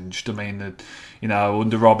changed. I mean,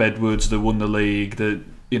 under Rob Edwards, they won the league. They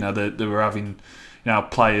were having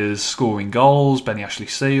players scoring goals. Benny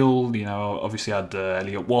Ashley-Seal, obviously had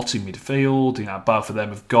Elliot Watt in midfield. Both of them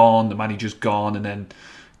have gone. The manager's gone, and then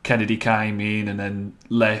Kennedy came in and then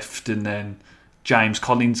left, and then James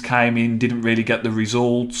Collins came in, didn't really get the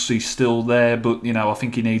results. He's still there, but I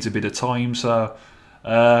think he needs a bit of time. So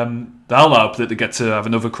they'll hope that they get to have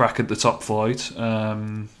another crack at the top flight.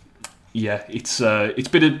 It's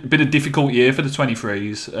been a difficult year for the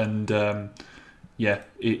 23s, and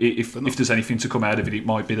if there's anything to come out of it, it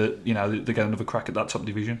might be that they get another crack at that top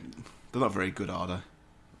division. They're not very good, are they?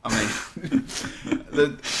 I mean,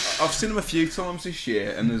 I've seen them a few times this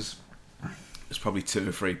year, and there's probably 2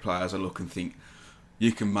 or 3 players I look and think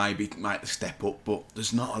you can maybe make the step up, but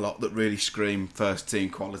there's not a lot that really scream first team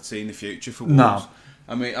quality in the future for Wolves. No.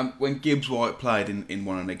 I mean, when Gibbs White played in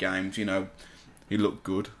one of the games, he looked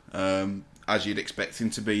good, as you'd expect him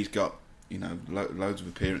to be. He's got loads of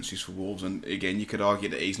appearances for Wolves, and again, you could argue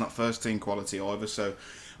that he's not first team quality either. So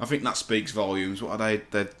I think that speaks volumes. What are they?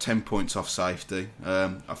 They're 10 points off safety.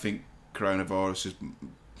 I think coronavirus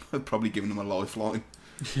has probably given them a lifeline.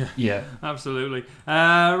 Yeah, absolutely.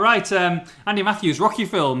 Right, Andy Matthews, Rocky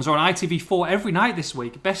films are on ITV4 every night this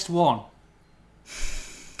week. Best one.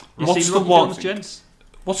 What's the one, films, gents?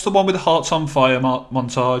 What's the one with the Hearts on Fire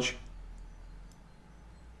montage?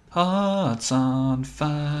 Hearts on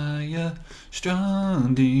fire,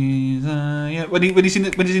 strong desire. When he's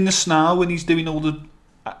in the snow, when he's doing all the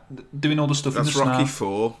stuff in the snow. That's Rocky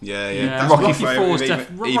 4. Yeah. That's Rocky 4 is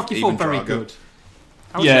Rocky 4 very good.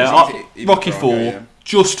 Rocky 4. Yeah.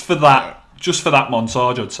 Just for that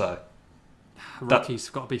montage, I'd say. Rocky's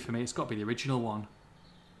got to be for me. It's got to be the original one.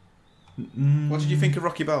 What did you think of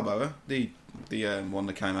Rocky Balboa? The one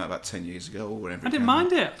that came out about 10 years ago, or whatever. I didn't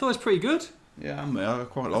mind it. I thought it was pretty good. Yeah, I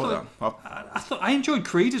quite like that. I enjoyed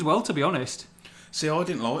Creed as well, to be honest. See, I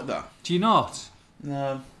didn't like that. Do you not?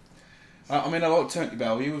 No. I mean, I liked Tony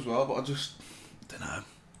Bellew as well, but I just don't know.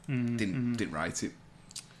 Didn't rate it.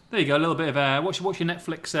 There you go. A little bit of what's your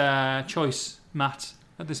Netflix choice, Matt?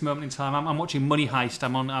 At this moment in time, I'm watching Money Heist.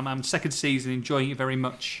 I'm second season, enjoying it very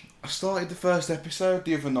much. I started the first episode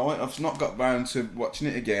the other night. I've not got round to watching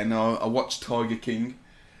it again. I watched Tiger King,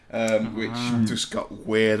 which just got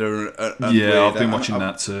weirder and weirder. I've been watching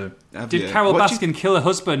that too. Did Carol Baskin kill her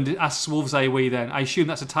husband? Asks Wolves AWE then. I assume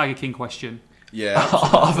that's a Tiger King question. Yeah,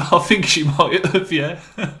 I think she might have. Yeah,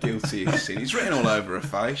 guilty of sin. It's written all over her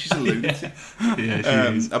face. She's a lunatic. Yeah,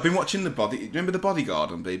 she is. I've been watching Remember The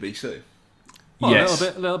Bodyguard on BBC? Well, Yes.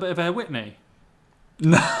 a little bit of Whitney.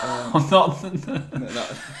 No, I'm not.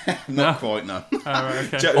 Not quite. No. Oh, right,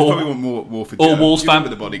 okay. Joe, probably want more for Joe. Or Wolves You fan.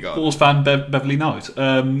 remember The Bodyguard? Wolves fan Beverly Knight.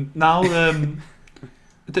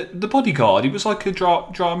 The Bodyguard. It was like a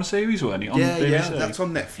drama series, wasn't it? On Yeah, BBC? that's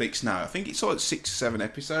on Netflix now. I think it's like 6 or 7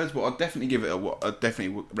 episodes, but I'd definitely give it I'd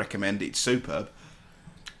definitely recommend it. It's superb.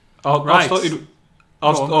 Right. Quickly. Go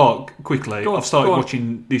on, I've started go on.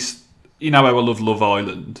 watching this. You know how I love Love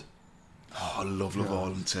Island. Oh, I love Love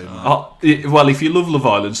Island too, man. Well, if you love Love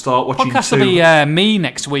Island, start watching. Podcast will be me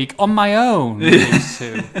next week on my own. These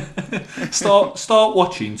two. Start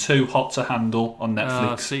watching Too Hot to Handle on Oh, Netflix.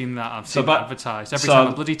 I've seen that. I've seen but- that advertised. Every so- time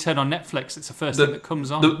I bloody turn on Netflix, it's the first thing that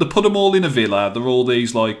comes on. They put them all in a villa. They're all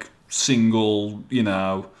these like single, Good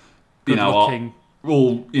looking.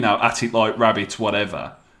 all at it like rabbits,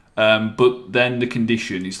 whatever. But then the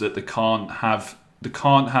condition is that they can't have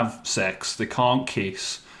sex, they can't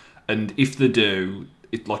kiss, and if they do,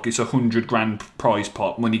 it's $100,000 prize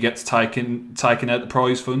pot. Money gets taken out the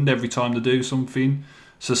prize fund every time they do something.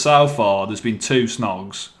 So far, there's been 2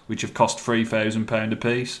 snogs which have cost £3,000 a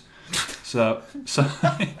piece. So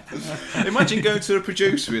Imagine going to a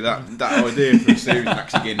producer with that idea for a series and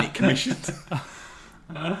actually getting it commissioned.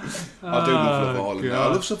 I do love Love Island. God.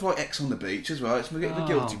 I love stuff like X on the Beach as well. It's a bit of a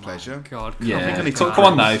guilty pleasure. God, yeah, I think I need to come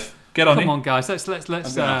on, Dave, get on it. Come on, guys. Let's I'm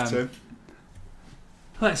gonna have to.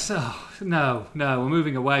 No, we're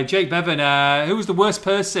moving away. Jake Bevan, who was the worst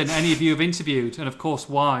person any of you have interviewed, and of course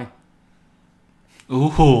why?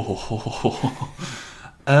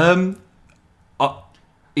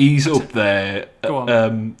 He's up there. Go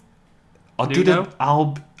on. I did Nuno?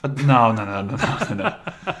 No.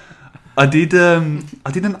 I did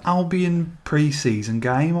an Albion pre-season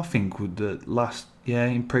game. I think with the last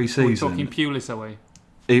in We're pre-season. talking Pulis, are we?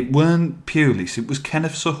 It weren't Pulis. It was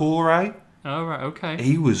Kenneth Sahore. Oh, right, okay.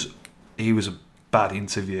 He was a bad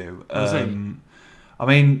interview. Was he? I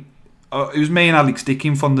mean, it was me and Alex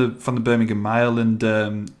Dickin from the Birmingham Mail, and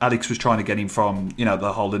Alex was trying to get him from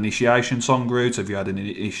the whole initiation song route. Have you had an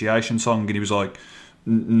initiation song? And he was like,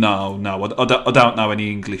 No, I don't know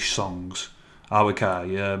any English songs. Oh,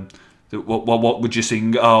 okay. What would you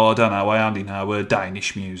sing? Oh, I don't know. I only know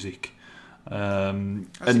Danish music. And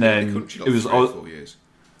then it was 3 or 4 years.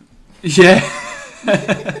 yeah.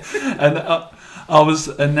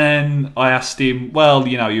 And then I asked him, well,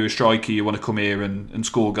 you're a striker, you want to come here and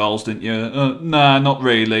score goals, didn't you? No, not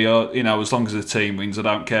really. As long as the team wins, I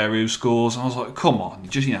don't care who scores. And I was like, come on,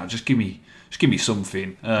 just give me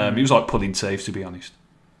something. He was like pulling teeth, to be honest.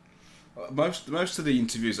 Most of the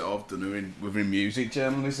interviews that I've done were in music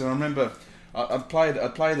journalism. I remember I'd played a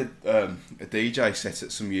DJ set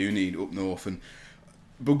at some uni up north, and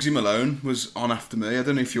Bugsy Malone was on after me. I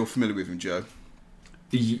don't know if you're familiar with him, Joe.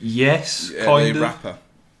 Yes, Yeah, kind the of. rapper.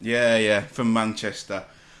 Yeah, from Manchester.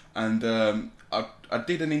 And I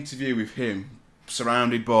did an interview with him,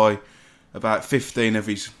 surrounded by about 15 of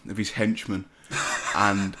his henchmen.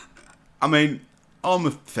 And I mean, I'm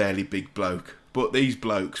a fairly big bloke, but these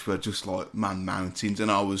blokes were just like man mountains,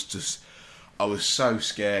 and I was so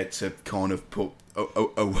scared to kind of put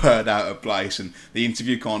a word out of place, and the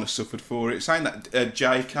interview kind of suffered for it. Saying that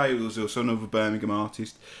JK, who was also another Birmingham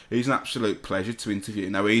artist, he's an absolute pleasure to interview.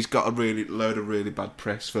 Now he's got a load of really bad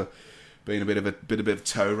press for being a bit of a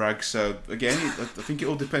toe rag. So again, I think it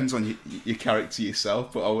all depends on your character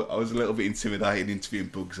yourself. But I was a little bit intimidated interviewing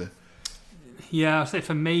Bugsy. Yeah, I'd say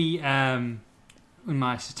for me, in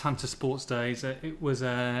my Setanta Sports days, it was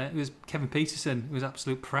Kevin Peterson. It was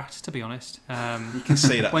absolute prat, to be honest. You can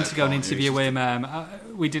see that. Went to go and interview him.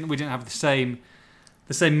 We didn't have the same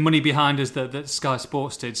money behind us that Sky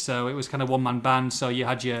Sports did. So it was kind of one man band. So you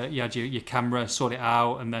had your camera, sort it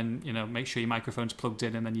out, and then make sure your microphone's plugged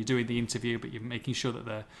in, and then you're doing the interview, but you're making sure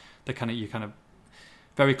that you're kind of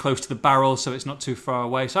very close to the barrel, so it's not too far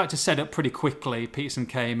away. So I had to set up pretty quickly. Peterson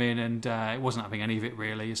came in, and it wasn't having any of it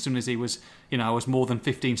really. As soon as he was, I was more than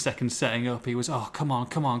 15 seconds setting up, he was, oh, come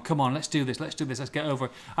on, let's do this, let's get over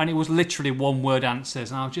it. And it was literally one-word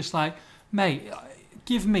answers, and I was just like, mate,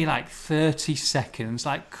 give me like 30 seconds,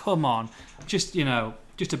 like, come on. Just a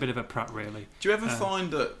bit of a prat, really. Do you ever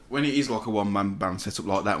find that when it is like a one-man band set up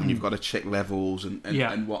like that, when you've got to check levels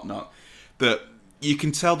and whatnot, that you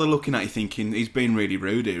can tell they're looking at you thinking, he's being really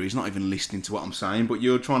rude here, he's not even listening to what I'm saying, but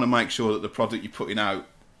you're trying to make sure that the product you're putting out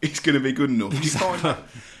is going to be good enough. Exactly. Do you find that?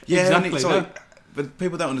 Yeah, exactly. and it's like, but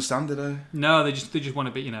people don't understand it, though. No, they just want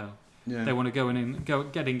to be, Yeah. they want to go in and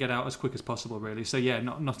get out as quick as possible, really. So yeah,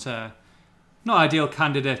 not Not ideal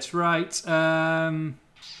candidate, right?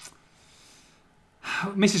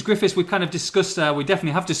 Mrs. Griffiths, we've kind of discussed, we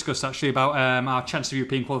definitely have discussed actually about our chance of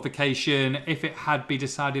European qualification if it had been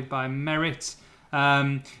decided by merit.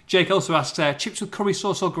 Jake also asks, chips with curry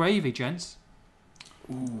sauce or gravy, gents?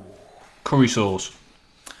 Ooh. Curry sauce.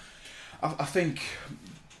 I think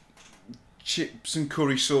chips and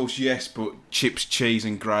curry sauce, yes, but chips, cheese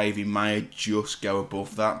and gravy may just go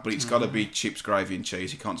above that. But it's got to be chips, gravy and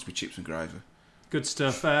cheese. It can't just be chips and gravy. Good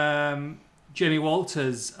stuff. Jamie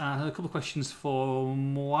Walters, a couple of questions for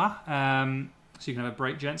moi. So you can have a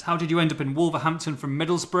break, gents. How did you end up in Wolverhampton from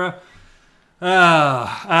Middlesbrough?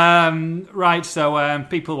 Right, so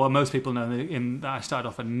most people know that I started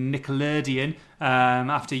off at Nickelodeon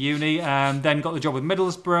after uni, then got the job with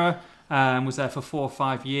Middlesbrough, was there for 4 or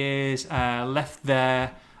 5 years, left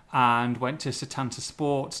there and went to Setanta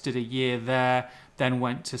Sports, did a year there, then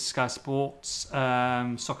went to Sky Sports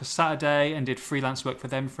Soccer Saturday and did freelance work for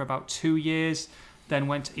them for about 2 years, then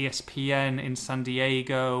went to ESPN in San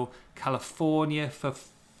Diego, California for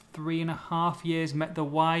 3.5 years, met the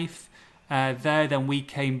wife there, then we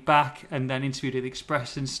came back and then interviewed at the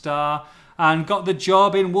Express and Star and got the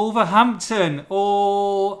job in Wolverhampton.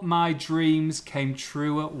 All my dreams came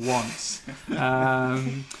true at once.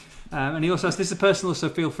 And he also asks, this is personal, so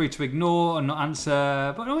feel free to ignore and not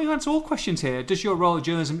answer. But we answer all questions here. Does your role at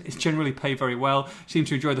journalism generally pay very well? Seem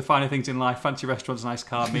to enjoy the finer things in life, fancy restaurants, nice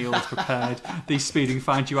car, meals prepared. These speeding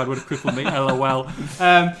fines you had would have crippled me. LOL.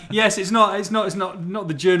 Yes, it's not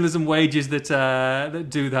the journalism wages that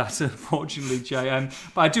do that, unfortunately, Jay.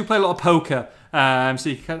 But I do play a lot of poker. So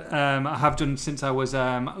you can, I have done since I was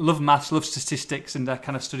love maths, love statistics, and I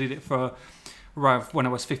kind of studied it for. Right when I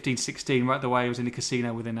was 15, 16, right the way I was in a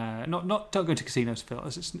casino within don't go to casinos, Phil.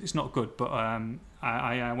 It's not good, but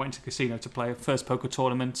I went to a casino to play a first poker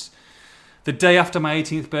tournament the day after my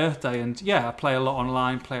 18th birthday, and yeah, I play a lot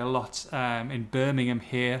online, play a lot in Birmingham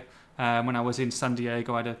here. When I was in San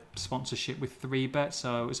Diego, I had a sponsorship with 3Bet,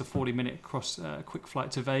 so it was a 40-minute quick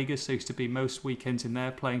flight to Vegas. So I used to be most weekends in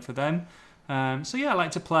there playing for them. So yeah, I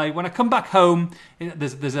like to play. When I come back home,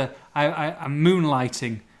 I'm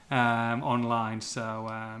moonlighting. Online,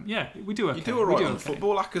 so yeah, we do okay. You do all right on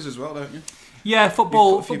football hackers as well, don't you? Yeah,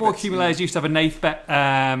 football accumulators used to have a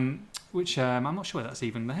NathBet, which I'm not sure that's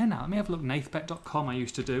even there now. Let me have a look. NathBet.com I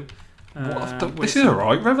used to do. This is a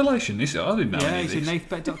right revelation. This I didn't know. Yeah, it's in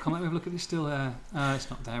NathBet.com. Let me have a look at this. Still there? It's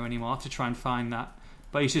not there anymore. I have to try and find that.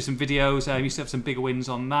 But I used to do some videos. I used to have some bigger wins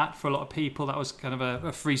on that for a lot of people. That was kind of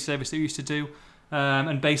a free service that we used to do.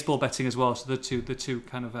 And baseball betting as well. So the two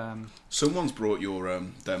kind of. Someone's brought your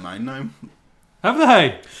domain name. Have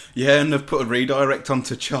they? Yeah, and they've put a redirect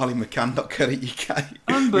onto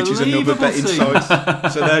charliemccann.co.uk, which is another betting site.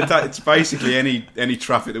 So it's basically any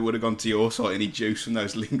traffic that would have gone to your site, any juice from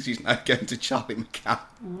those links is now going to Charlie McCann.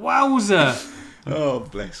 Wowzer! Oh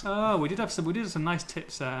bless. Oh, we did have some nice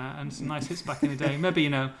tips and some nice hits back in the day.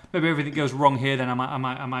 Maybe everything goes wrong here. Then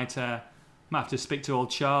I might have to speak to old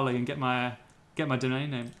Charlie and get my domain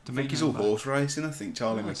name. I think he's all horse racing. I think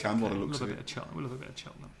Charlie McCann. What it looks like. We love a bit of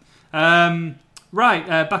Cheltenham. Right,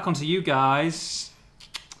 back onto you guys.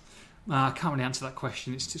 I can't really answer that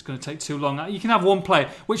question. It's just going to take too long. You can have one player.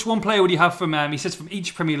 Which one player would you have from? He says from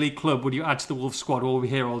each Premier League club would you add to the Wolves squad? We'll be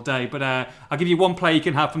here all day. But I'll give you one player you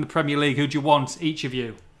can have from the Premier League. Who do you want, each of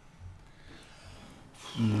you?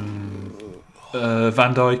 Van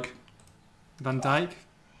Dijk. Van Dijk.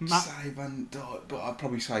 Matt? Say Van Dijk, but I'd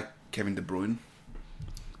probably say Kevin De Bruyne.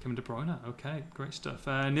 Kevin De Bruyne, okay, great stuff.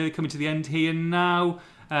 Nearly coming to the end here now.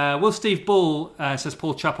 Will Steve Bull, says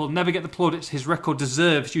Paul Chappell, never get the plaudits his record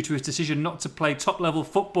deserves due to his decision not to play top-level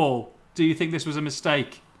football? Do you think this was a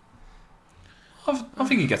mistake? I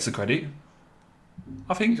think he gets the credit.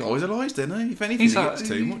 I think he's always allies, didn't he? If anything, he gets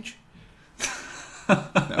too much. No,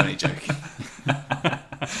 only joking.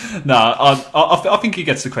 No, I think he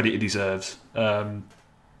gets the credit he deserves.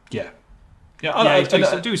 Yeah,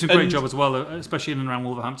 he's doing some great job as well, especially in and around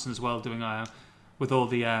Wolverhampton as well, doing with all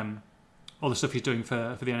the stuff he's doing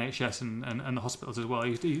for the NHS and the hospitals as well.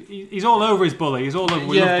 He's all over his bully. He's all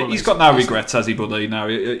over. Yeah, he's got no regrets, has he, bully? No,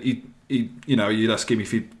 he you'd ask him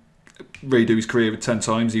if he'd redo his career 10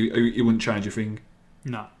 times, he wouldn't change a thing.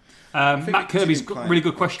 No. Matt Kirby's got a really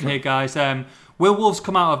good question here, guys. Will Wolves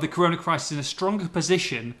come out of the Corona crisis in a stronger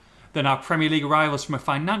position than our Premier League rivals from a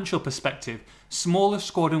financial perspective? Smaller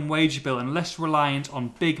squad and wage bill and less reliant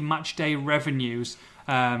on big match day revenues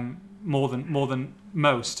more than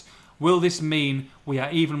most. Will this mean we are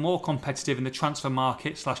even more competitive in the transfer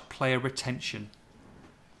market / player retention?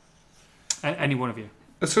 Any one of you?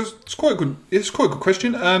 It's quite a good. It's quite a good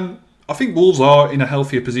question. I think Wolves are in a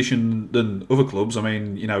healthier position than other clubs. I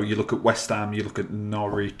mean, you look at West Ham, you look at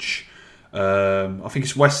Norwich. I think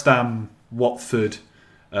it's West Ham, Watford,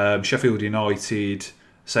 Sheffield United,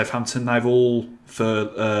 Southampton. They've all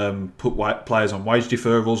put players on wage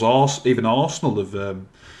deferrals. Even Arsenal have,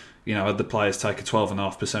 had the players take a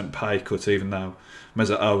 12.5% pay cut, even though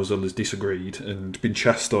Mesut Ozil has disagreed and been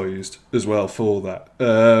chastised as well for that.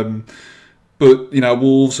 But,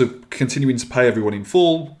 Wolves are continuing to pay everyone in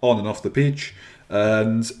full, on and off the pitch.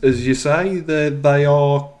 And as you say, they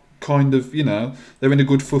are kind of, they're in a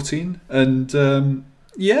good footing. And, I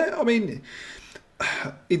mean,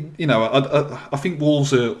 I think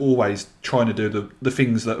Wolves are always trying to do the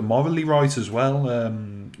things that are morally right as well.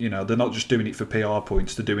 They're not just doing it for PR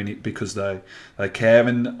points, they're doing it because they care.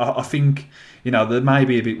 And I think, they may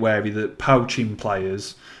be a bit wary that poaching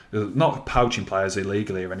players... Not poaching players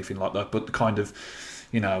illegally or anything like that, but kind of,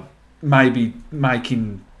 maybe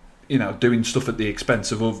making, doing stuff at the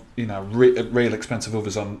expense of, real expense of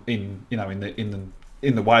others in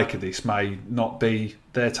the wake of this may not be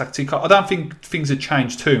their tactic. I don't think things have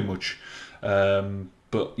changed too much,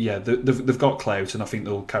 but yeah, they've got clout, and I think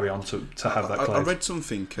they'll carry on to have that clout. I read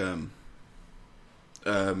something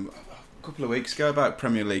a couple of weeks ago about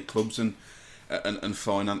Premier League clubs and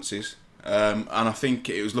finances. And I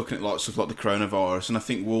think it was looking at stuff like the coronavirus, and I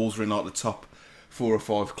think Wolves are in the top 4 or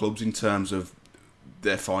 5 clubs in terms of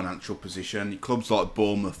their financial position. Clubs like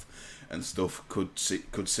Bournemouth and stuff could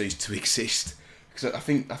cease to exist, because I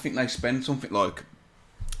think they spend something like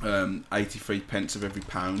 83 pence of every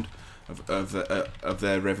pound of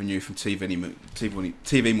their revenue from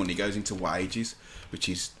TV money goes into wages, which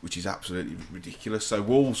is absolutely ridiculous. So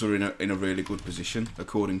Wolves are in a really good position,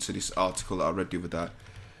 according to this article that I read the other day.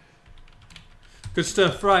 Good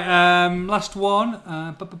stuff. Right, last one.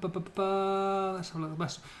 Let's have a look at the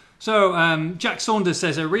best. So, Jack Saunders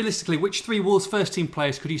says, realistically, which 3 Wolves first team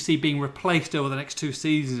players could you see being replaced over the next 2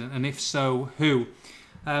 seasons, and if so, who?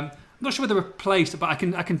 I'm not sure whether replaced, but I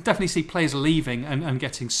can definitely see players leaving and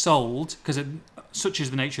getting sold, because such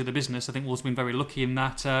is the nature of the business. I think Wolves have been very lucky in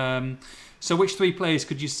that. So, which 3 players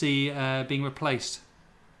could you see being replaced?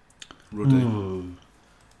 Ruddy.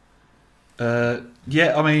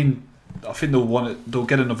 Yeah, I mean, I think they'll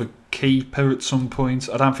get another keeper at some point.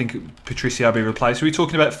 I don't think Patricio will be replaced. Are we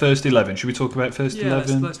talking about first 11? Should we talk about first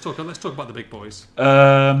 11? Let's talk about the big boys.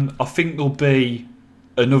 I think there'll be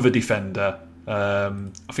another defender. I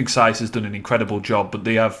think Saiss has done an incredible job, but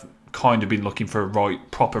they have kind of been looking for a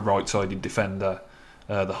proper right-sided defender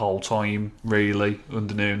the whole time, really,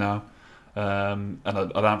 under Nuno. And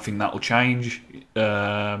I don't think that'll change.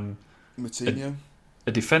 Moutinho.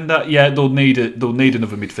 A defender, yeah, they'll need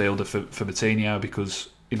another midfielder for Moutinho, because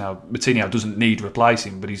Moutinho doesn't need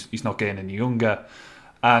replacing, but he's not getting any younger,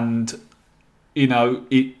 and you're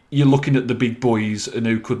looking at the big boys and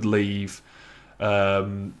who could leave.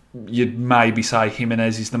 You'd maybe say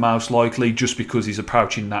Jimenez is the most likely, just because he's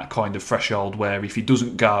approaching that kind of threshold where if he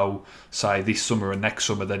doesn't go, say, this summer and next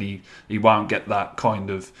summer, then he won't get that kind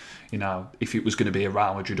of, if it was going to be a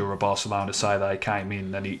Real Madrid or a Barcelona, say they came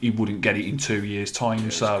in, then he wouldn't get it in 2 years' time. Yeah,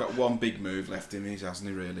 so he's got one big move left in him, hasn't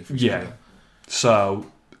he, really? Yeah. So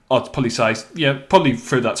I'd probably say, probably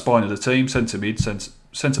through that spine of the team, centre mid,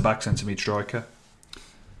 centre back, centre mid, striker.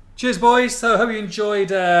 Cheers, boys. So I hope you enjoyed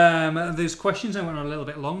those questions. I went on a little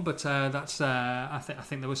bit long, but that's I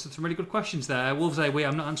think there was some really good questions there. Wolves away.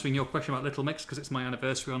 I'm not answering your question about Little Mix because it's my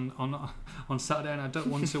anniversary on Saturday, and I don't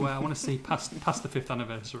want to. I want to see past the 5th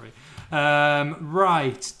anniversary. Right.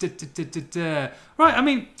 Right. I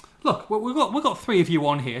mean, look, we've got 3 of you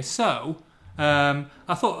on here, so I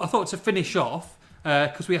thought to finish off,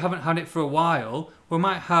 because we haven't had it for a while, we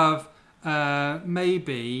might have.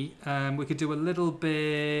 Maybe we could do a little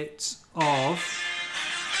bit of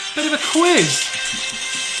a quiz.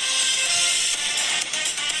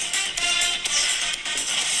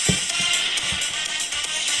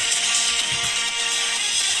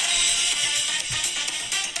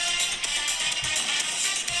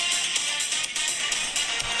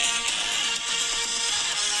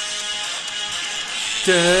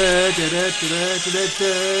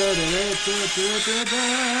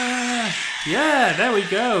 Yeah, there we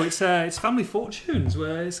go. It's Family Fortunes,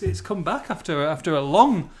 where it's come back after a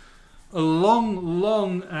long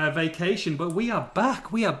vacation, but we are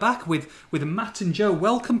back. We are back with Matt and Joe.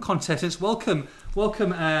 Welcome, contestants. Welcome.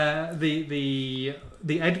 The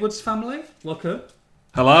Edwards family. Welcome.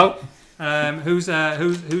 Hello. Who's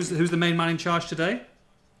the main man in charge today?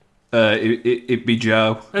 It'd be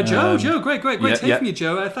Joe. Joe, great taking you,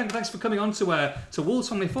 Joe. Thanks for coming on to Wolves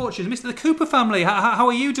Family Fortunes. Mr. the Cooper family, how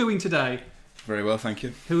are you doing today? Very well, thank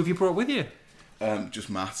you. Who have you brought with you? Just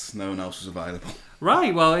Matt. No one else was available.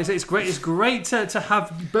 Right, well, it's great. It's great to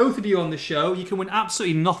have both of you on the show. You can win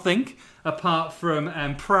absolutely nothing apart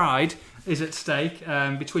from pride is at stake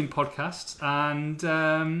between podcasts. And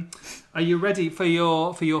are you ready for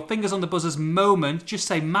your fingers on the buzzers moment? Just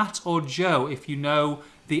say Matt or Joe if you know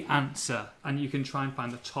the answer, and you can try and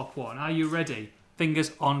find the top one. Are you ready?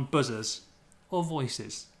 Fingers on buzzers or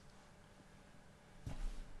voices?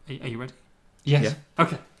 Are you ready? Yes. Yeah.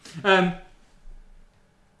 Okay.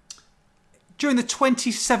 During the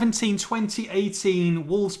 2017-2018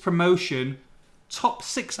 Wolves promotion, top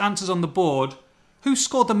 6 answers on the board. Who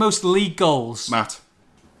scored the most league goals? Matt,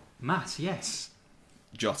 yes.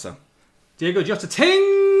 Jota. Diego Jota.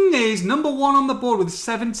 Ting is number 1 on the board with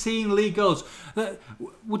 17 league goals.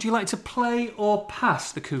 Would you like to play or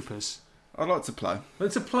pass the Coopers? I'd like to play.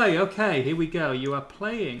 Let's play. Okay, here we go. You are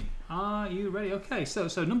playing. Are you ready? Okay, so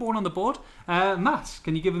number 1 on the board. Matt,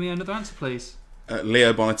 can you give me another answer, please?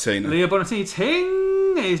 Leo Bonatini. Leo Bonatini.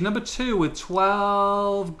 Ting is number 2 with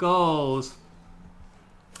 12 goals.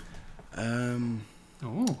 I'd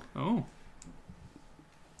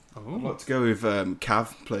like to go with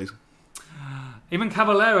Cav, please. Ivan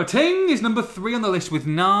Cavallero. Ting is number 3 on the list with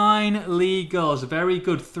 9 league goals. Very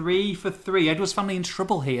good. 3 for 3. Edwards family in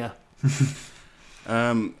trouble here.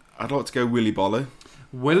 I'd like to go Willy Bolly.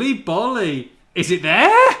 Willy Bolly. Is it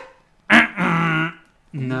there?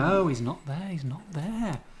 No, he's not there. He's not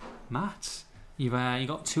there. Matt, you've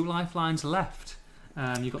got 2 lifelines left.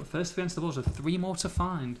 You've got the first 3 answers the ball, so 3 more to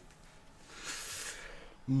find.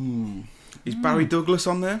 Is Barry Douglas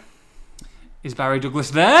on there? Is Barry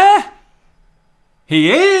Douglas there?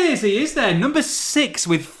 He is there. Number 6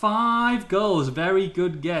 with 5 goals. Very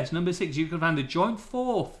good guess. Number 6, you can find a joint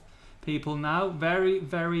 4th. People now. Very,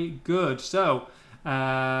 very good. So, 2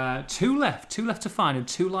 left. 2 left to find and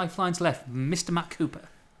 2 lifelines left. Mr. Matt Cooper.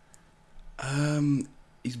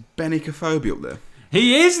 Is Benny Kofobi up there?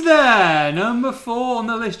 He is there. Number 4 on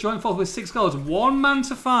the list. Joint 4th with 6 goals. 1 man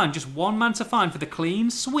to find. Just 1 man to find for the clean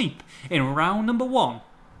sweep in round number 1.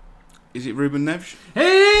 Is it Ruben Neves? He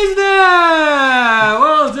is there!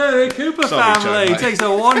 Well done, the Cooper family Joe, takes a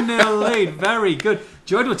 1-0 lead. Very good.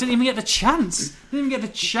 Joe Edwards didn't even get the chance.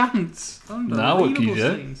 Now what can you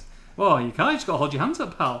do? Scenes. Well, you can't. You just got to hold your hands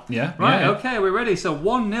up, pal. Yeah. Right, yeah. okay, we're ready. So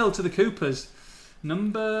 1-0 to the Coopers.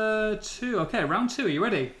 Number 2. Okay, round 2. Are you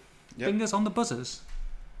ready? Yep. Fingers on the buzzers.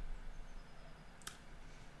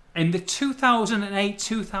 In the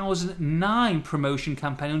 2008-2009 promotion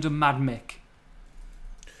campaign under Mad Mick,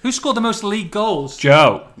 who scored the most league goals?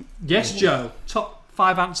 Joe. Yes, Joe. Top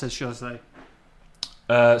 5 answers, shall I say?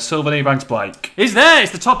 Sylvan Ebanks Blake. Is there?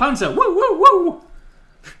 It's the top answer. Woo, woo, woo.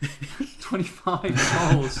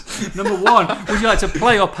 25 goals. Number 1. Would you like to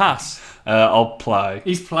play or pass? I'll play.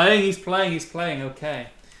 He's playing. Okay.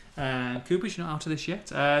 Cooper's not out of this yet.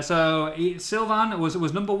 Sylvan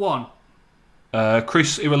was number 1.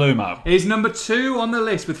 Chris Iwelumo. He's number 2 on the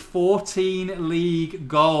list with 14 league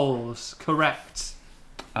goals. Correct.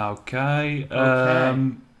 Okay.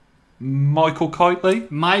 Michael Kitely.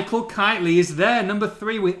 Michael Kitely is there. Number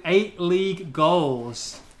 3 with 8 league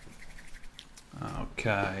goals.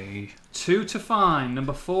 Okay. 2 to find.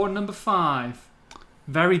 Number 4 and number 5.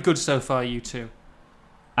 Very good so far, you two.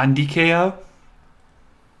 Andy Keogh.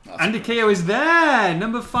 Andy Keogh is there.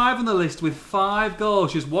 Number 5 on the list with 5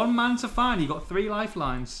 goals. Just 1 man to find. You got 3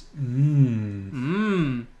 lifelines.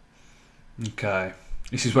 Okay.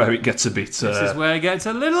 This is where it gets a bit... This is where it gets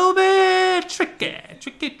a little bit tricky.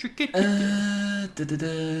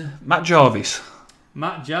 Matt Jarvis.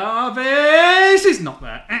 Matt Jarvis is not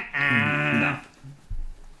there.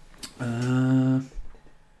 No.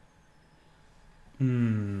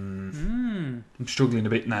 I'm struggling a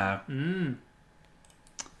bit now.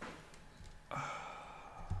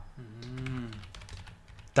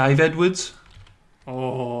 Dave Edwards.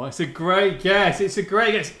 Oh, it's a great guess. It's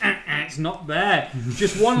not there.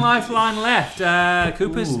 Just 1 lifeline left.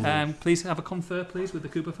 Coopers, please have a confer, please, with the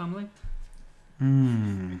Cooper family.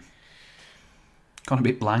 Gone a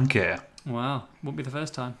bit blank here. Wow, won't be the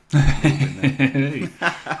first time.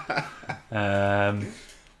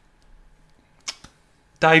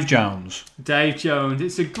 Dave Jones. Dave Jones.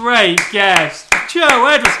 It's a great guess. Joe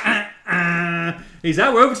Edwards. He's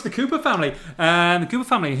out. We're over to the Cooper family. The Cooper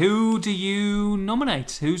family. Who do you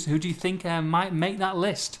nominate? Who do you think might make that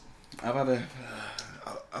list? I've had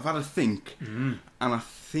a think, and I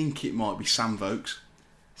think it might be Sam Vokes.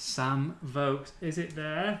 Sam Vokes. Is it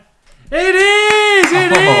there? It is!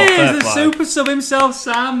 It is! The super sub himself,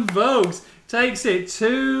 Sam Vokes, takes it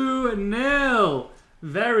 2-0.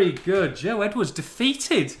 Very good. Joe Edwards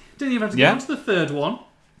defeated. Didn't even have to get onto the third one.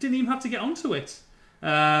 Didn't even have to get onto it.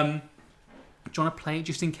 you want to play it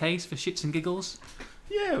just in case for shits and giggles?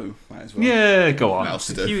 Yeah, we might as well. Yeah, go on.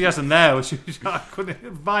 Hugh hasn't there, which I couldn't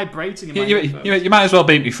vibrating in my you might as well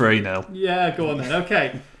beat me 3-0. Yeah, go on then.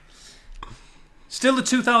 Okay. Still the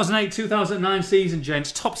 2008-2009 season,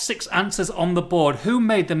 gents. Top 6 answers on the board. Who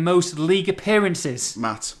made the most league appearances?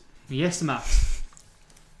 Matt. Yes, Matt.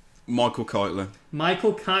 Michael Kightly.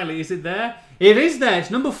 Michael Kightly, is it there? It is there.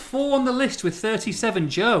 It's number 4 on the list with 37.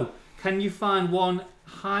 Joe, can you find one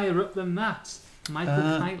higher up than that?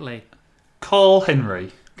 Michael Kightly. Carl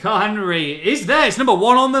Henry. Carl Henry is there. It's number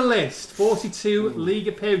 1 on the list. 42 league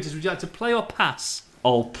appearances. Would you like to play or pass?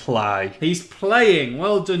 I'll play. He's playing.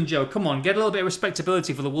 Well done, Joe. Come on, get a little bit of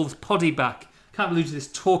respectability for the Wolves poddy back. Can't believe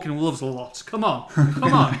this talking Wolves a lot. Come on.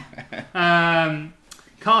 Come on.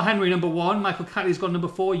 Carl Henry, number 1. Michael Kightly's got number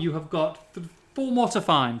 4. You have got 4 more to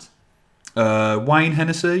find. Wayne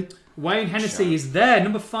Hennessy. Wayne Hennessy is there,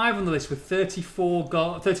 number 5 on the list with 34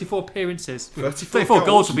 appearances. 34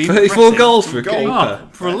 goals would be 34 impressive. goals for a keeper. Oh,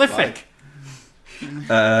 prolific.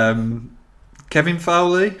 Kevin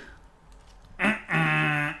Fowley.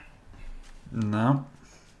 No.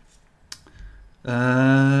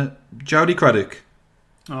 Jody Craddock.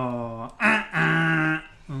 Oh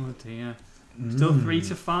dear. Still 3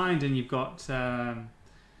 to find, and you've got 1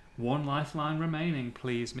 lifeline remaining.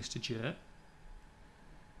 Please, Mr. Jurt.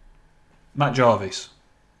 Matt Jarvis.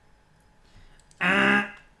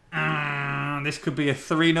 This could be a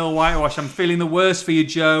 3-0 whitewash. I'm feeling the worst for you,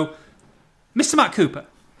 Joe. Mr. Matt Cooper.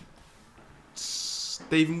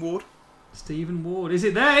 Stephen Ward. Stephen Ward. Is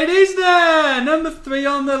it there? It is there! Number 3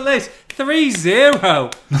 on the list.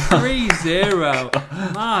 3-0.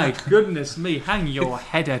 3-0. My goodness me. Hang your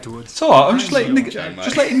head, Edward. It's alright. I'm just letting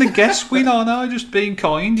the guests win, aren't I? Just being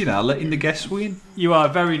kind, letting the guests win. You are.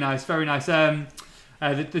 Very nice. Very nice.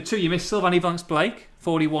 The 2 you missed, Sylvain Evans-Blake,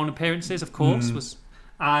 41 appearances, of course,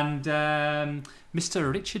 and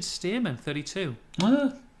Mr. Richard Stearman, 32.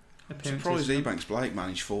 I'm surprised Ebanks-Blake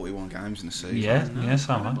managed 41 games in the season. Yeah,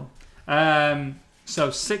 Sam. So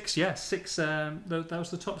 6, that was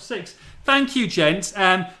the top 6. Thank you, gents.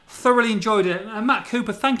 Thoroughly enjoyed it. Matt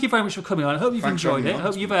Cooper, thank you very much for coming on. I hope you've enjoyed it. I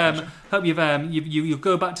hope you've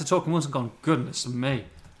go back to talking once and gone, goodness me.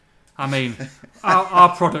 I mean,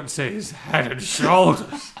 our product is head and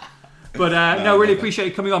shoulders. But really appreciate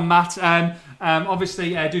you coming on, Matt.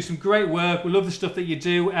 Obviously, do some great work. We love the stuff that you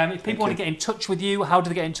do. If people want to get in touch with you, how do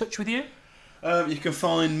they get in touch with you? You can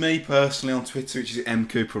find me personally on Twitter, which is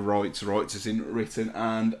mcooperwrites, writes as in written,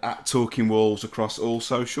 and at Talking Wolves across all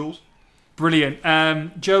socials. Brilliant.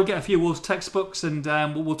 Joe, get a few Wolves textbooks, and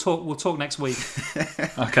we'll talk next week.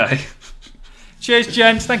 Okay. Cheers,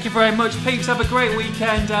 gents. Thank you very much. Peeps, have a great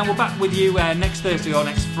weekend. We're back with you next Thursday or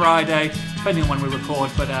next Friday, depending on when we record.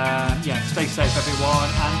 But stay safe, everyone,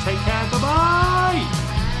 and take care. Bye-bye.